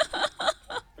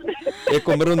 ਇੱਕ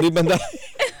ਉਮਰ ਹੁੰਦੀ ਬੰਦਾ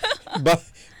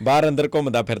ਬਾਹਰ ਅੰਦਰ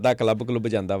ਘੁੰਮਦਾ ਫਿਰਦਾ, ਕਲੱਬ ਕਲੁੱਬ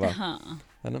ਜਾਂਦਾ ਵਾ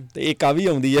ਹਨਾ, ਤੇ ਇੱਕ ਆ ਵੀ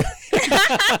ਆਉਂਦੀ ਹੈ।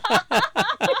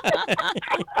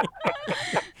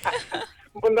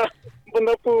 ਬੰਦਾ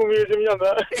ਬੰਦਾ ਭੂਮੀ ਚ ਵੀ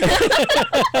ਜਾਂਦਾ।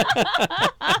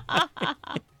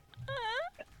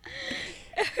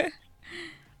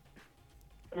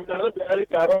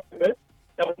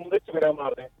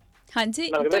 ਹਾਂਜੀ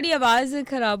ਤੁਹਾਡੀ ਆਵਾਜ਼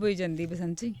ਖਰਾਬ ਹੋਈ ਜਾਂਦੀ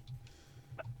ਬਸੰਤ ਜੀ।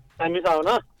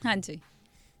 ਨਾ ਹਾਂਜੀ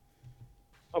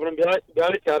ਆਪਣੇ ਵਿਆਹ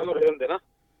ਲਈ ਤਿਆਰ ਹੋ ਰਹੇ ਹੁੰਦੇ ਨਾ,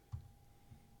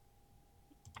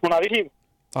 ਹੁਣ ਆ ਰਹੀ ਠੀਕ?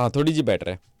 ਹਾਂ ਥੋੜੀ ਜਿਹੀ ਬੈਟਰ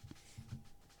ਹੈ।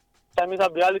 ਸੈਮੀ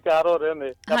ਸਾਹਿਬ ਵਿਆਹ ਲਈ ਤਿਆਰ ਹੋ ਰਹੇ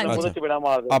ਹੁੰਦੇ, ਮੂੰਹ ਤੇ ਚਪੇੜਾ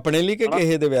ਮਾਰਦੇ। ਆਪਣੇ ਲਈ ਕਿ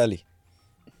ਕਿਸੇ ਦੇ ਵਿਆਹ ਲਈ?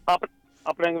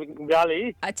 ਆਪਣੇ ਵਿਆਹ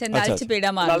ਲਈ। ਅੱਛਾ ਨਾਲ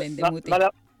ਚਪੇੜਾ ਮਾਰ ਲੈਂਦੇ ਮੂੰਹ ਤੇ,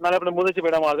 ਨਾਲੇ ਆਪਣੇ ਮੂੰਹ ਤੇ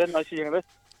ਚਪੇੜਾ ਮਾਰਦੇ ਨਾਲ ਸ਼ੀਸ਼ੇ ਕਹਿੰਦੇ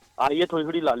ਆਈਏ ਥੋੜੀ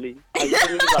ਥੋੜੀ ਲਾਲੀ।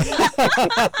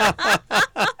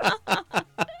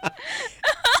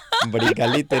 ਬੜੀ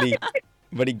ਗੱਲ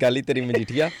ਹੀ ਤੇਰੀ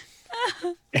ਮਜੀਠੀਆ।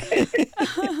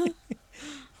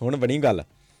 ਹੁਣ ਬਣੀ ਗੱਲ।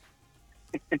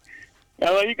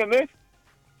 ਕਹਿੰਦੇ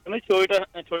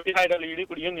ਛੋਟੀ ਹਾਈਟ ਵਾਲੀ ਜਿਹੜੀ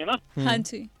ਕੁੜੀ ਹੁੰਦੀ ਹੈ ਨਾ,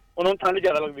 ਹਾਂਜੀ ਉਹਨਾਂ ਨੂੰ ਠੰਡ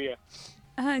ਜ਼ਿਆਦਾ ਲੱਗਦੀ ਹੈ।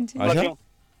 ਹਾਂਜੀ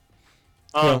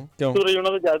ਹਾਂ ਸੂਰਜ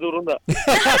ਉਹਨਾਂ ਤੋਂ ਜ਼ਿਆਦਾ ਦੂਰ ਹੁੰਦਾ।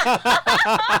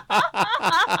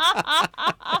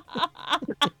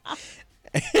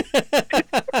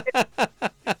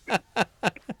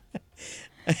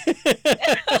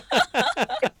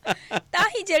 ਤਾਂ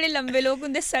ਹੀ ਜਿਹੜੇ ਲੰਬੇ ਲੋਕ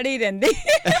ਹੁੰਦੇ ਸੜੇ ਹੀ ਰਹਿੰਦੇ।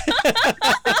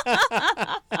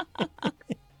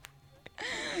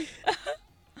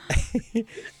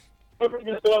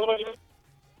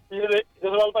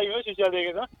 ਜਸਵਾਲ ਭਾਈ ਨੂੰ ਸ਼ੀਸ਼ਾ ਦੇ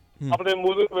ਕੇ ਨਾ ਆਪਣੇ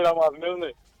ਮੂੰਹ ਤੇ ਚਪੇੜਾ ਮਾਰਦੇ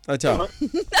ਹੁੰਦੇ। ਅੱਛਾ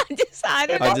ਅੱਜ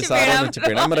ਸਾਰਿਆਂ ਨੂੰ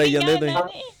ਚਪੇੜਾ ਮਰਾਈ ਜਾਂਦੇ ਤੁਸੀਂ।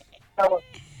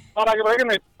 ਆ ਕੇ ਬਹਿ ਗਏ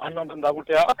ਨੇ ਬੰਦਾ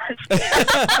ਕੁੱਟਿਆ।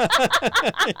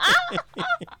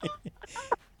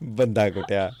 ਬੰਦਾ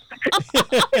ਕੁੱਟਿਆ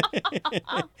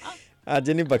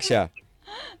ਅੱਜ ਨਹੀਂ ਬਖਸ਼ਿਆ।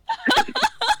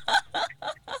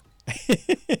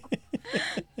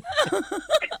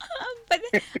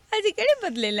 ਅਸੀਂ ਕਿਹੜੇ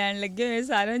ਬਦਲੇ ਲੈਣ ਲੱਗੇ ਹੋਏ,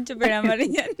 ਸਾਰਿਆਂ ਨੂੰ ਚਪੇੜਾ ਮਾਰੀ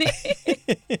ਜਾਂਦੇ।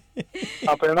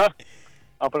 ਆਪਣੇ ਨਾ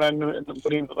ਆਪਣਾ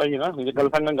ਪ੍ਰੀਤ ਭਾਈ ਨਾ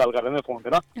ਗਰਲਫ੍ਰੈਂਡ ਨਾਲ ਗੱਲ ਕਰ ਰਹੇ ਨੇ ਫੋਨ ਤੇ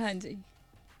ਨਾ। ਹਾਂਜੀ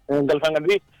ਗਰਲਫ੍ਰੈਂਡ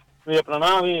ਕਹਿੰਦੀ ਵੀ ਆਪਣਾ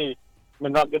ਨਾ ਵੀ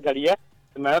ਮੇਰੇ ਨਾਲ ਅੱਗੇ ਡੈਡੀ ਹੈ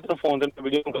ਤੇ ਮੈਂ ਤੈਨੂੰ ਫੋਨ ਤੇ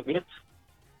ਵੀਡੀਓ ਕਰਦੀ ਹਾਂ।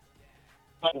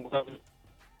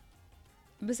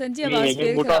 ਬਸੰਤ ਜੀ ਆਵਾਜ਼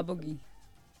ਫੇਰ ਖਰਾਬ ਹੋ ਗਈ।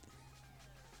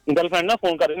 ਗਰਲਫ੍ਰੈਂਡ ਨਾ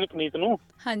ਫੋਨ ਕਰ ਰਹੀ ਨੇ ਪੁਨੀਤ ਨੂੰ।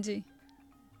 ਹਾਂਜੀ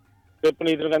ਤੇ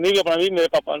ਪੁਨੀਤ ਨੂੰ ਕਹਿੰਦੀ ਵੀ ਆਪਣਾ ਵੀ ਮੇਰੇ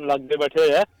ਪਾਪਾ ਲੱਗੇ ਬੈਠੇ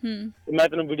ਹੋਏ ਆ ਤੇ ਮੈਂ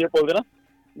ਤੈਨੂੰ ਵੀਡੀਓ ਕਾਲ ਦੇ ਨਾ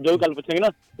ਜੋ ਗੱਲ ਪੁੱਛੇਗੀ ਨਾ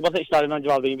ਬਸ ਇਸ਼ਾਰੇ ਨਾਲ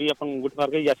ਜਵਾਬ ਦੇਈ ਵੀ ਆਪਾਂ ਗੁੱਟ ਮਾਰ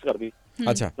ਕੇ ਯੈਸ ਕਰਦੀ।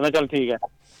 ਅੱਛਾ ਕਹਿੰਦਾ ਚੱਲ ਠੀਕ ਹੈ।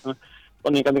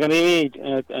 ਪੁਨੀਤ ਕਹਿੰਦੀ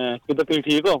ਕਿੱਦਾਂ ਤੁਸੀਂ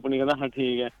ਠੀਕ ਹੋ? ਪੁਨੀਤ ਕਹਿੰਦਾ ਹਾਂ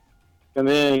ਠੀਕ ਹੈ।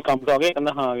 ਕਹਿੰਦੇ ਕੰਮ ਤੋਂ ਆ ਗਏ?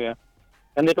 ਕਹਿੰਦਾ ਹਾਂ ਆ ਗਿਆ।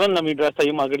 ਕਹਿੰਦੇ ਇੱਕ ਨਾ ਨਵੀਂ ਡਰੈਸ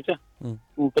ਆਈ ਮਾਰਕੀਟ ਚ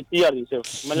 25,000 ਦੀ ਸਿਰਫ,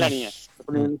 ਮੈਂ ਲੈਣੀ ਹੈ।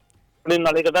 ਪੁਨੀਤ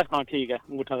ਨਾਲੇ ਕਹਿੰਦਾ ਹਾਂ ਠੀਕ ਹੈ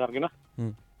ਅੰਗੂਠਾ ਕਰਕੇ ਨਾ,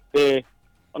 ਤੇ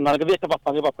ਨਾਲੇ ਕਹਿੰਦੀ ਅੱਛਾ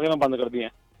ਪਾਪਾ ਕੇ ਮੈਂ ਬੰਦ ਕਰਦੀ ਹਾਂ।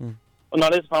 ਉਹ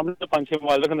ਨਾਲੇ ਸਾਹਮਣੇ 5-6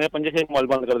 ਮੋਬਾਈਲ ਰੱਖਦੇ, 5-6 ਮੋਬਾਈਲ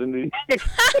ਬੰਦ ਕਰ ਦਿੰਦੀ।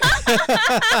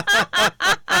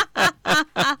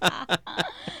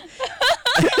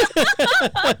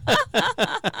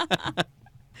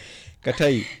 ਇਕੱਠਾ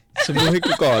ਹੀ ਸਮੂਹਿਕ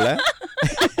ਕਾਲ ਹੈ।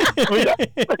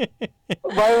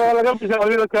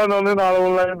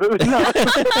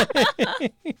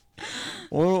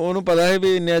 ਉਹਨੂੰ ਪਤਾ ਹੈ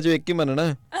ਵੀ ਇੰਨਿਆਂ ਚੋਂ ਇੱਕ ਹੀ ਮੰਨਣਾ।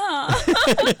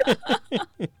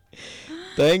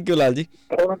 Thank you Lal ji.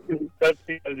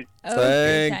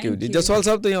 Thank you ਜੀ। ਜਸਵਾਲ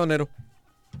ਸਾਹਿਬ ਤੁਸੀਂ ਆਉਣੇ ਰਹੋ।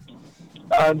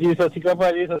 ਹਾਂਜੀ ਸਤਿ ਸ਼੍ਰੀ ਅਕਾਲ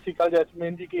ਭਾਜੀ। ਸਤਿ ਸ਼੍ਰੀ ਅਕਾਲ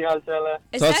ਜੈਸਮੀਨ ਜੀ, ਕੀ ਹਾਲ ਚਾਲ ਹੈ?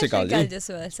 ਸਤਿ ਸ਼੍ਰੀ ਅਕਾਲ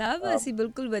ਜਸਵਾਲ ਸਾਹਿਬ, ਅਸੀਂ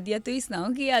ਬਿਲਕੁਲ ਵਧੀਆ, ਤੁਸੀਂ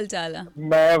ਸੁਣਾਓ ਕੀ ਹਾਲ ਚਾਲ ਆ?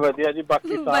 ਮੈਂ ਵਧੀਆ ਜੀ।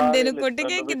 ਬਾਕੀ ਬੰਦੇ ਨੂੰ ਕੁੱਟ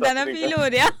ਕੇ ਕਿੱਦਾਂ ਦਾ ਫੀਲ ਹੋ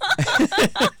ਰਿਹਾ?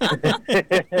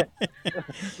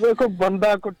 ਦੇਖੋ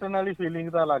ਬੰਦਾ ਕੁੱਟਣ ਵਾਲੀ ਫੀਲਿੰਗ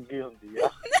ਤਾਂ ਅਲੱਗ ਹੀ ਹੁੰਦੀ ਆ।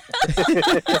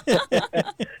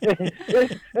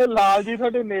 ਲਾਲ ਜੀ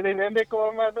ਤੁਹਾਡੇ ਨੇੜੇ ਰਹਿੰਦੇ, ਇੱਕ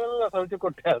ਵਾਰ ਮੈਂ ਅਸਲ ਚ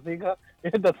ਕੁੱਟਿਆ ਸੀਗਾ,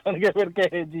 ਇਹ ਦੱਸਣਗੇ ਫਿਰ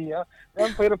ਕਿਹੇ ਜੀ ਆ।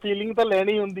 ਫਿਰ ਫੀਲਿੰਗ ਤਾਂ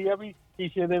ਲੈਣੀ ਹੁੰਦੀ ਆ ਵੀ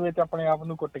ਸ਼ੀਸ਼ੇ ਦੇ ਵਿੱਚ ਆਪਣੇ ਆਪ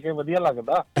ਨੂੰ ਕੁੱਟ ਕੇ ਵਧੀਆ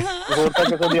ਲੱਗਦਾ, ਹੋਰ ਤਾਂ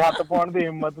ਕਿਸੇ ਦੀ ਹੱਥ ਪਾਉਣ ਦੀ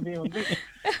ਹਿੰਮਤ ਨੀ ਹੁੰਦੀ।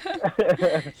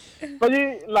 ਭਾਜੀ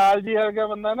ਲਾਲ ਜੀ ਵਰਗਾ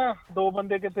ਬੰਦਾ ਨਾ, ਦੋ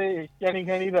ਬੰਦੇ ਕਿਤੇ ਚੈਣੀ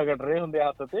ਖੈਣੀ ਰਗੜ ਰਹੇ ਹੁੰਦੇ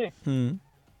ਹੱਥ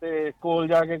ਤੇ ਕੋਲ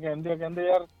ਜਾ ਕੇ ਕਹਿੰਦੇ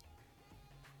ਯਾਰ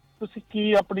ਤੁਸੀਂ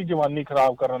ਕੀ ਆਪਣੀ ਜਵਾਨੀ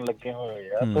ਖਰਾਬ ਕਰਨ ਲੱਗੇ ਹੋਏ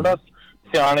ਆ, ਥੋੜਾ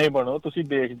ਸਿਆਣੇ ਬਣੋ, ਤੁਸੀਂ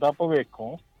ਦੇਸ਼ ਦਾ ਭਵਿੱਖ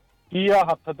ਹੋ, ਕੀ ਆ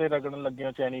ਹੱਥ ਤੇ ਰਗੜਨ ਲੱਗੇ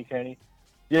ਹੋ ਚੈਣੀ ਖੈਣੀ।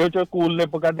 ਜੇ ਉਹ ਚ ਕੂਲ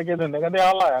ਲਿਪ ਕੱਢ ਕੇ ਦਿੰਦੇ, ਕਹਿੰਦੇ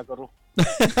ਆਹ ਲਾਇਆ ਕਰੋ।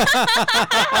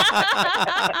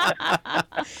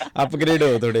 ਅਪਗ੍ਰੇਡ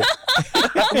ਹੋ ਥੋੜੇ।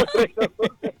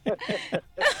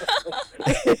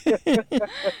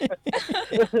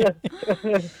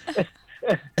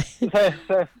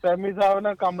 ਸੈਮੀ ਸਾਹਿਬ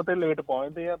ਨਾ ਕੰਮ ਤੇ ਲੇਟ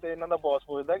ਪਹੁੰਚਦੇ ਆ ਤੇ ਇਹਨਾਂ ਦਾ ਬੌਸ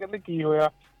ਪੁੱਛਦਾ, ਕਹਿੰਦੇ ਕੀ ਹੋਇਆ?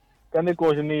 ਕਹਿੰਦੇ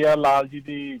ਕੁਛ ਨੀ ਯਾਰ, ਲਾਲ ਜੀ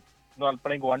ਦੀ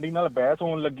ਆਪਣੇ ਗੁਆਂਢੀ ਨਾਲ ਬਹਿਸ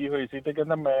ਹੋਣ ਲੱਗੀ ਹੋਈ ਸੀ ਤੇ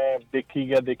ਕਹਿੰਦਾ ਮੈਂ ਦੇਖੀ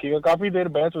ਗਿਆ, ਕਾਫੀ ਦੇਰ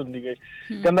ਬਹਿਸ ਹੁੰਦੀ ਗਈ।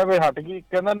 ਕਹਿੰਦਾ ਫਿਰ ਹਟ ਗਈ?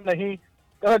 ਕਹਿੰਦਾ ਨਹੀਂ,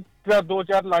 ਕਹਿੰਦਾ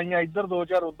 2-4 ਲਾਈਆਂ ਇੱਧਰ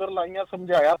 2-4 ਉੱਧਰ ਲਾਈਆਂ,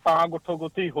 ਸਮਝਾਇਆ ਤਾਂ ਗੁੱਥੋ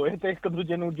ਗੁੱਥੀ ਹੋਏ ਤੇ ਇੱਕ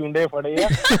ਦੂਜੇ ਨੂੰ ਜੁੰਡੇ ਫੜੇ ਆ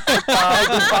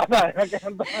ਤਾਂ ਆਇਆ।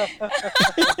 ਕਹਿੰਦਾ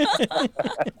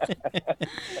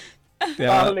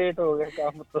ਲੇਟ ਹੋ ਗਿਆ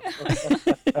ਕੰਮ ਤੋਂ।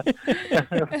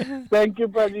 ਥੈਂਕ ਯੂ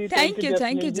ਭਾਜੀ, thank you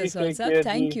Jaswal Sahib,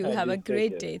 thank you, have a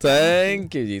great day.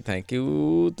 Thank you ਜੀ, ਥੈਂਕ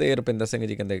ਯੂ। ਤੇ ਰੁਪਿੰਦਰ ਸਿੰਘ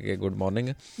ਜੀ ਕਹਿੰਦੇ ਕਿ ਗੁੱਡ ਮਾਰਨਿੰਗ।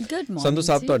 ਸੰਧੂ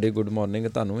ਸਾਹਿਬ ਤੁਹਾਡੀ ਗੁੱਡ ਮਾਰਨਿੰਗ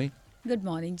ਤੁਹਾਨੂੰ ਵੀ। ਗੁੱਡ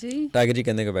ਮਾਰਨਿੰਗ ਜੀ। ਟਾਈਗਰ ਜੀ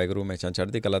ਕਹਿੰਦੇ ਕਿ ਵਾਹਿਗੁਰੂ ਹਮੇਸ਼ਾ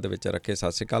ਚੜ੍ਹਦੀ ਕਲਾ ਦੇ ਵਿੱਚ ਰੱਖੇ,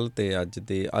 ਸਤਿ ਸ਼੍ਰੀ ਅਕਾਲ। ਤੇ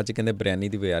ਅੱਜ ਕਹਿੰਦੇ ਬਿਰਿਆਨੀ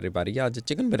ਦੀ ਵਾਰੀ ਆ, ਅੱਜ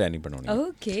ਚਿਕਨ ਬਿਰਿਆਨੀ ਬਣਾਉਣੀ।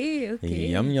 ਓਕੇ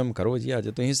ਯਮ ਕਰੋ ਜੀ। ਅੱਜ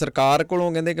ਤੁਸੀਂ ਸਰਕਾਰ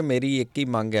ਕੋਲੋਂ ਕਹਿੰਦੇ ਕਿ ਮੇਰੀ ਇੱਕ ਹੀ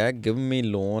ਮੰਗ ਹੈ, give me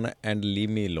loan and leave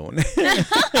me loan.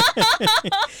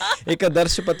 ਇੱਕ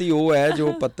ਆਦਰਸ਼ ਪਤੀ ਉਹ ਹੈ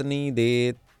ਜੋ ਪਤਨੀ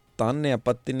ਦੇ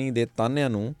ਤਾਨਿਆਂ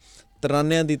ਨੂੰ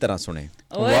ਤਰਾਨਿਆਂ ਦੀ ਤਰ੍ਹਾਂ ਸੁਣੇ।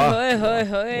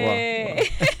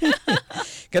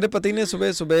 कहते पति ने सुबह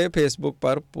सुबह फेसबुक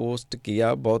पर पोस्ट किया,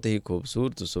 बहुत ही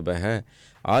खूबसूरत सुबह है,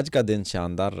 आज का दिन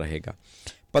शानदार रहेगा।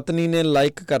 पत्नी ने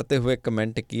लाइक करते हुए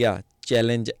कमेंट किया,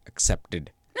 चैलेंज एक्सेप्टेड।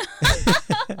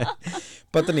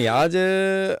 पत्नी, आज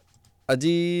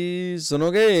अजी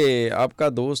सुनोगे, आपका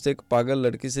दोस्त एक पागल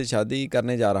लड़की से शादी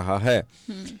करने जा रहा है,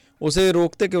 उसे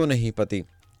रोकते क्यों नहीं? पति,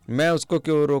 मैं उसको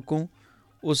क्यों रोकूं?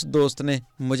 उस दोस्त ने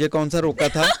मुझे कौन सा रोका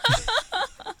था?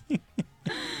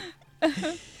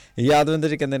 ਯਾਦਵਿੰਦਰ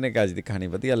ਜੀ ਕਹਿੰਦੇ ਨੇ ਕਿ ਅੱਜ ਦੀ ਕਹਾਣੀ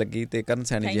ਵਧੀਆ ਲੱਗੀ ਤੇ ਕਰਨ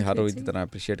ਸੈਣੀ ਜੀ ਹਰ ਰੋਜ਼ ਦੀ ਤਰ੍ਹਾਂ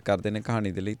ਅਪਰੀਸ਼ੀਏਟ ਕਰਦੇ ਨੇ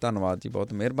ਕਹਾਣੀ ਦੇ ਲਈ, ਧੰਨਵਾਦ ਜੀ,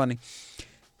 ਬਹੁਤ ਮਿਹਰਬਾਨੀ।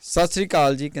 ਸਤਿ ਸ੍ਰੀ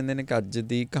ਅਕਾਲ ਜੀ ਕਹਿੰਦੇ ਨੇ ਕਿ ਅੱਜ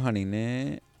ਦੀ ਕਹਾਣੀ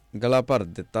ਨੇ ਗਲਾ ਭਰ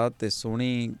ਦਿੱਤਾ ਤੇ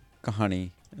ਸੋਹਣੀ ਕਹਾਣੀ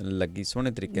ਲੱਗੀ,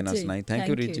 ਸੋਹਣੇ ਤਰੀਕੇ ਨਾਲ ਸੁਣਾਈ। ਥੈਂਕ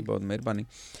ਯੂ ਰੀਤ ਜੀ, ਬਹੁਤ ਮਿਹਰਬਾਨੀ।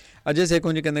 ਅਜੇ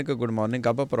ਸੇਖੋਂ ਜੀ ਕਹਿੰਦੇ ਕਿ ਗੁੱਡ ਮਾਰਨਿੰਗ,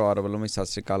 ਗਾਬਾ ਪਰਿਵਾਰ ਵੱਲੋਂ ਵੀ ਸਤਿ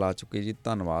ਸ੍ਰੀ ਅਕਾਲ ਆ ਚੁੱਕੀ ਜੀ,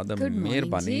 ਧੰਨਵਾਦ,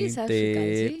 ਮਿਹਰਬਾਨੀ। ਤੇ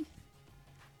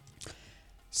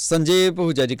ਸੰਜੇ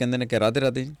ਪਹੂਜਾ ਜੀ ਕਹਿੰਦੇ ਨੇ ਕਿ ਰਾਧੇ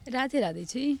ਰਾਧੇ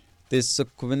ਜੀ। तो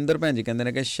सुखविंदर भैन जी कहते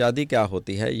हैं कि शादी क्या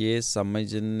होती है ये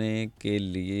समझने के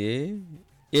लिए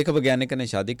एक वैज्ञानिक ने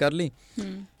शादी कर ली,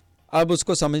 अब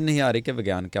उसको समझ नहीं आ रही कि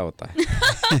विज्ञान क्या होता है।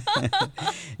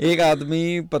 एक आदमी,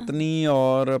 पत्नी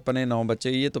और अपने 9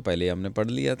 बच्चे, ये तो पहले हमने पढ़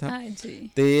लिया था।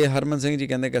 तो हरमन सिंह जी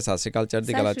कहते कि सत श्री अकाल,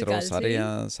 चढ़दी कला च रहो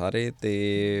सारे। तो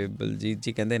बलजीत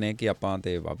जी कहते हैं कि ਆਪਾਂ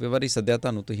ਤੇ ਵਾਪੇ ਵਾਰੀ ਸੱਦਿਆ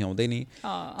ਤੁਹਾਨੂੰ, ਤੁਸੀਂ ਆਉਂਦੇ ਨਹੀਂ।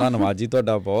 ਧੰਨਵਾਦ ਜੀ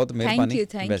ਤੁਹਾਡਾ, ਬਹੁਤ ਮਿਹਰਬਾਨੀ।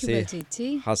 ਵੈਸੇ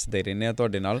ਹੱਸਦੇ ਰਹਿੰਦੇ ਆ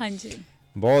ਤੁਹਾਡੇ ਨਾਲ,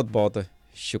 ਬਹੁਤ ਬਹੁਤ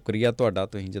ਸ਼ੁਕਰੀਆ ਤੁਹਾਡਾ।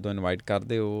 ਤੁਸੀਂ ਜਦੋਂ ਇਨਵਾਈਟ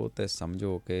ਕਰਦੇ ਹੋ ਤੇ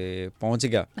ਸਮਝੋ ਕਿ ਪਹੁੰਚ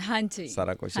ਗਿਆ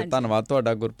ਸਾਰਾ ਕੁਝ। ਧੰਨਵਾਦ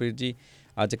ਤੁਹਾਡਾ ਗੁਰਪ੍ਰੀਤ ਜੀ,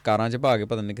 ਅੱਜ ਕਾਰਾਂ 'ਚ ਭਾਗ ਕੇ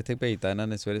ਪਤਾ ਨਹੀਂ ਕਿੱਥੇ ਭੇਜਤਾ ਇਹਨਾਂ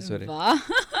ਨੇ ਸਵੇਰੇ।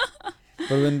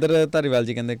 ਪ੍ਰਵਿੰਦਰ ਧਾਰੀਵਾਲ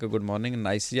ਜੀ ਕਹਿੰਦੇ ਕਿ ਗੁੱਡ ਮਾਰਨਿੰਗ,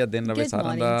 ਨਾਈਸ ਜਿਹਾ ਦਿਨ ਰਵੇ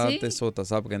ਸਾਰਿਆਂ ਦਾ। ਤੇ ਸੋਤਾ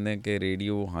ਸਾਹਿਬ ਕਹਿੰਦੇ ਕਿ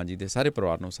ਰੇਡੀਓ ਹਾਂਜੀ ਦੇ ਸਾਰੇ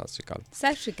ਪਰਿਵਾਰ ਨੂੰ ਸਤਿ ਸ਼੍ਰੀ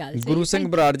ਅਕਾਲ। ਗੁਰੂ ਸਿੰਘ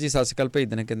ਬਰਾੜ ਜੀ ਸਤਿ ਸ਼੍ਰੀ ਅਕਾਲ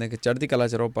ਭੇਜਦੇ ਨੇ, ਕਹਿੰਦੇ ਕਿ ਚੜ੍ਹਦੀ ਕਲਾ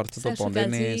ਚ ਰਹੋ, ਪਰਥ ਤੋਂ ਪਾਉਂਦੇ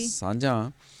ਨੇ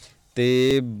ਸਾਂਝਾਂ।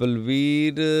 ਤੇ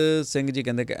ਬਲਵੀਰ ਸਿੰਘ ਜੀ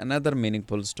ਕਹਿੰਦੇ ਕਿ another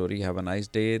meaningful story, have a nice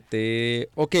day. ਤੇ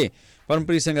ਓਕੇ,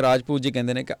 ਪਰਮਪ੍ਰੀਤ ਸਿੰਘ ਰਾਜਪੂਤ ਜੀ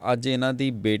ਕਹਿੰਦੇ ਨੇ ਕਿ ਅੱਜ ਇਹਨਾਂ ਦੀ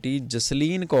ਬੇਟੀ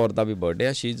ਜਸਲੀਨ ਕੌਰ ਦਾ ਵੀ ਬਰਥਡੇ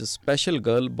ਆ। She is a special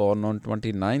girl born on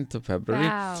 29th February,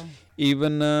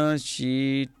 even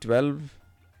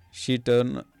she turn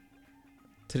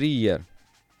 3 year।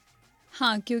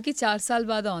 हाँ, क्योंकि 4 साल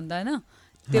बाद आਉਂਦਾ है ना,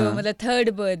 ਤੇ ਉਹ ਮਤਲਬ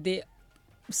 3rd birthday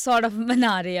sort of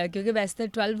ਮਨਾ ਰਹੇ ਆ, ਕਿਉਂਕਿ ਵੈਸੇ ਤਾਂ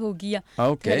 12 ਹੋ ਗਈ ਆ।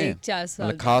 ਓਕੇ, 4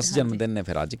 ਸਾਲ ਖਾਸ ਜਨਮ ਦਿਨ ਨੇ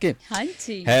ਫਿਰ ਅੱਜ ਕੇ।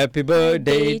 ਹਾਂਜੀ, happy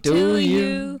birthday to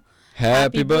you,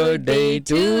 happy birthday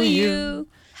to you,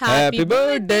 Happy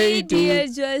birthday dear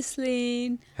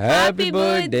Jasmeen, happy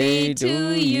birthday to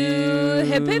you,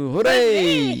 hip hip hooray,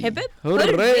 hip hip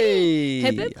hooray,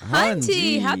 hip hip ਹਾਂਜੀ,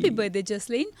 happy birthday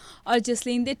Jasmeen। ਔਰ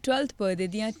ਜਸਲੀਨ ਦੇ 12th birthday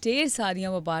ਦੀਆਂ ਢੇਰ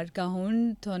ਸਾਰੀਆਂ ਮੁਬਾਰਕਾਂ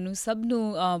ਹੋਣ ਤੁਹਾਨੂੰ ਸਭ ਨੂੰ।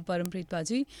 ਪਰਮਪ੍ਰੀਤ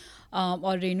ਭਾਜੀ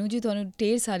ਔਰ ਰੇਨੂ ਜੀ, ਤੁਹਾਨੂੰ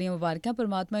ਢੇਰ ਸਾਰੀਆਂ ਮੁਬਾਰਕਾਂ।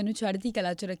 ਪਰਮਾਤਮਾ ਇਹਨੂੰ ਚੜ੍ਹਦੀ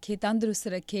ਕਲਾ 'ਚ ਰੱਖੇ, ਤੰਦਰੁਸਤ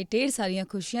ਰੱਖੇ, ਢੇਰ ਸਾਰੀਆਂ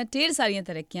ਖੁਸ਼ੀਆਂ, ਢੇਰ ਸਾਰੀਆਂ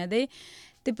ਤਰੱਕੀਆਂ ਦੇ।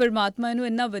 ਤੇ ਪਰਮਾਤਮਾ ਇਹਨੂੰ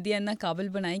ਇੰਨਾ ਵਧੀਆ, ਇੰਨਾ ਕਾਬਲ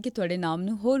ਬਣਾਏ ਕਿ ਤੁਹਾਡੇ ਨਾਮ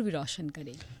ਨੂੰ ਹੋਰ ਵੀ ਰੌਸ਼ਨ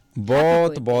ਕਰੇ।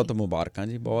 ਬਹੁਤ ਬਹੁਤ ਮੁਬਾਰਕਾਂ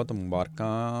ਜੀ, ਬਹੁਤ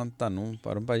ਮੁਬਾਰਕਾਂ ਤੁਹਾਨੂੰ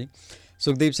ਪਰਮ ਭਾਈ।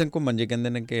 ਸੁਖਦੀਪ ਸਿੰਘ ਘੁੰਮਣ ਜੀ ਕਹਿੰਦੇ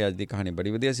ਨੇ ਕਿ ਅੱਜ ਦੀ ਕਹਾਣੀ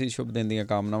ਬੜੀ ਵਧੀਆ ਸੀ, ਸ਼ੁਭ ਦਿਨ ਦੀਆਂ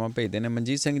ਕਾਮਨਾਵਾਂ ਭੇਜਦੇ ਨੇ।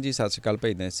 ਮਨਜੀਤ ਸਿੰਘ ਜੀ ਸਤਿ ਸ਼੍ਰੀ ਅਕਾਲ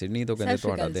ਭੇਜਦੇ ਨੇ ਸਿਡਨੀ ਤੋਂ, ਕਹਿੰਦੇ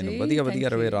ਤੁਹਾਡਾ ਦਿਨ ਵਧੀਆ ਵਧੀਆ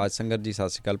ਰਵੇ। ਰਾਜ ਸੰਗਰ ਜੀ ਸਤਿ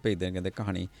ਸ਼੍ਰੀ ਅਕਾਲ ਭੇਜਦੇ ਨੇ, ਕਹਿੰਦੇ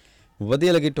ਕਹਾਣੀ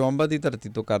ਵਧੀਆ ਲੱਗੀ। ਟੋਂਬਾ ਦੀ ਧਰਤੀ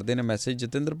ਤੋਂ ਕਰਦੇ ਨੇ ਮੈਸੇਜ।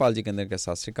 ਜਤਿੰਦਰਪਾਲ ਜੀ ਕਹਿੰਦੇ ਕਿ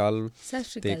ਸਤਿ ਸ਼੍ਰੀ ਅਕਾਲ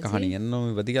ਤੇ ਕਹਾਣੀ ਇਹਨਾਂ ਨੂੰ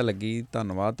ਵੀ ਵਧੀਆ ਲੱਗੀ,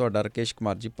 ਧੰਨਵਾਦ ਤੁਹਾਡਾ। ਰਕੇਸ਼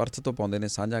ਕੁਮਾਰ ਜੀ ਪਰਥ ਤੋਂ ਪਾਉਂਦੇ ਨੇ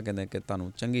ਸਾਂਝਾ, ਕਹਿੰਦੇ ਕਿ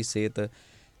ਤੁਹਾਨੂੰ ਚੰਗੀ ਸਿਹਤ,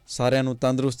 ਸਾਰਿਆਂ ਨੂੰ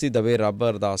ਤੰਦਰੁਸਤੀ ਦੇਵੇ ਰੱਬ।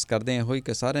 ਅਰਦਾਸ ਕਰਦੇ ਹਾਂ ਹੋਈ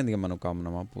ਕਿ ਸਾਰਿਆਂ ਦੀਆਂ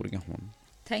ਮਨੋਕਾਮਨਾਵਾਂ ਪੂਰੀਆਂ ਹੋਣ।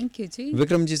 ਥੈਂਕ ਯੂ ਜੀ।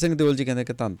 ਵਿਕਰਮਜੀਤ ਸਿੰਘ ਦਿਓਲ ਜੀ ਕਹਿੰਦੇ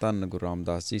ਕਿ ਧੰਨ ਧੰਨ ਗੁਰੂ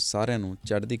ਰਾਮਦਾਸ ਜੀ ਸਾਰਿਆਂ ਨੂੰ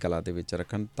ਚੜ੍ਹਦੀ ਕਲਾ ਦੇ ਵਿੱਚ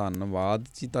ਰੱਖਣ। ਧੰਨਵਾਦ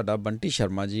ਜੀ ਤੁਹਾਡਾ। ਬੰਟੀ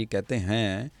ਸ਼ਰਮਾ ਜੀ ਕਹਤੇ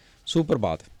हैं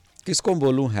सुप्रभात, किसको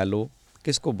बोलूँ हेलो,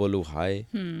 किसको बोलूँ हाय,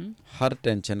 हर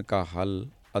टेंशन का हल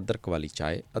अदरक वाली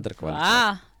चाय, अदरक वाली चाय।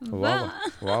 वाह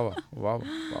वाह वाह वाह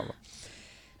वाह।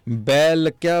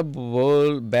 बैल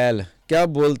क्या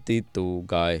बोलती तू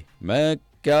गाय,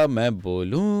 मैं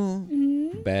बोलूँ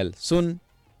बैल, सुन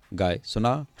गाय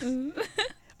सुना,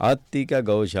 आती क्या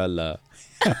गौशाला,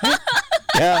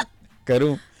 क्या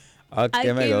करूं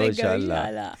आके मैं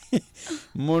गौशाला।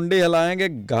 मुंडी हिलाएंगे,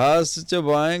 घास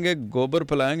चबाएंगे, गोबर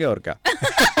फैलाएंगे और क्या।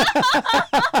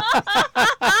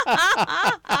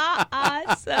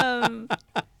 Awesome.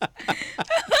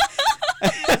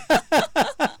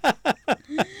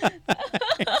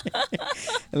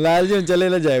 लाल जी चले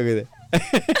ना जाओगे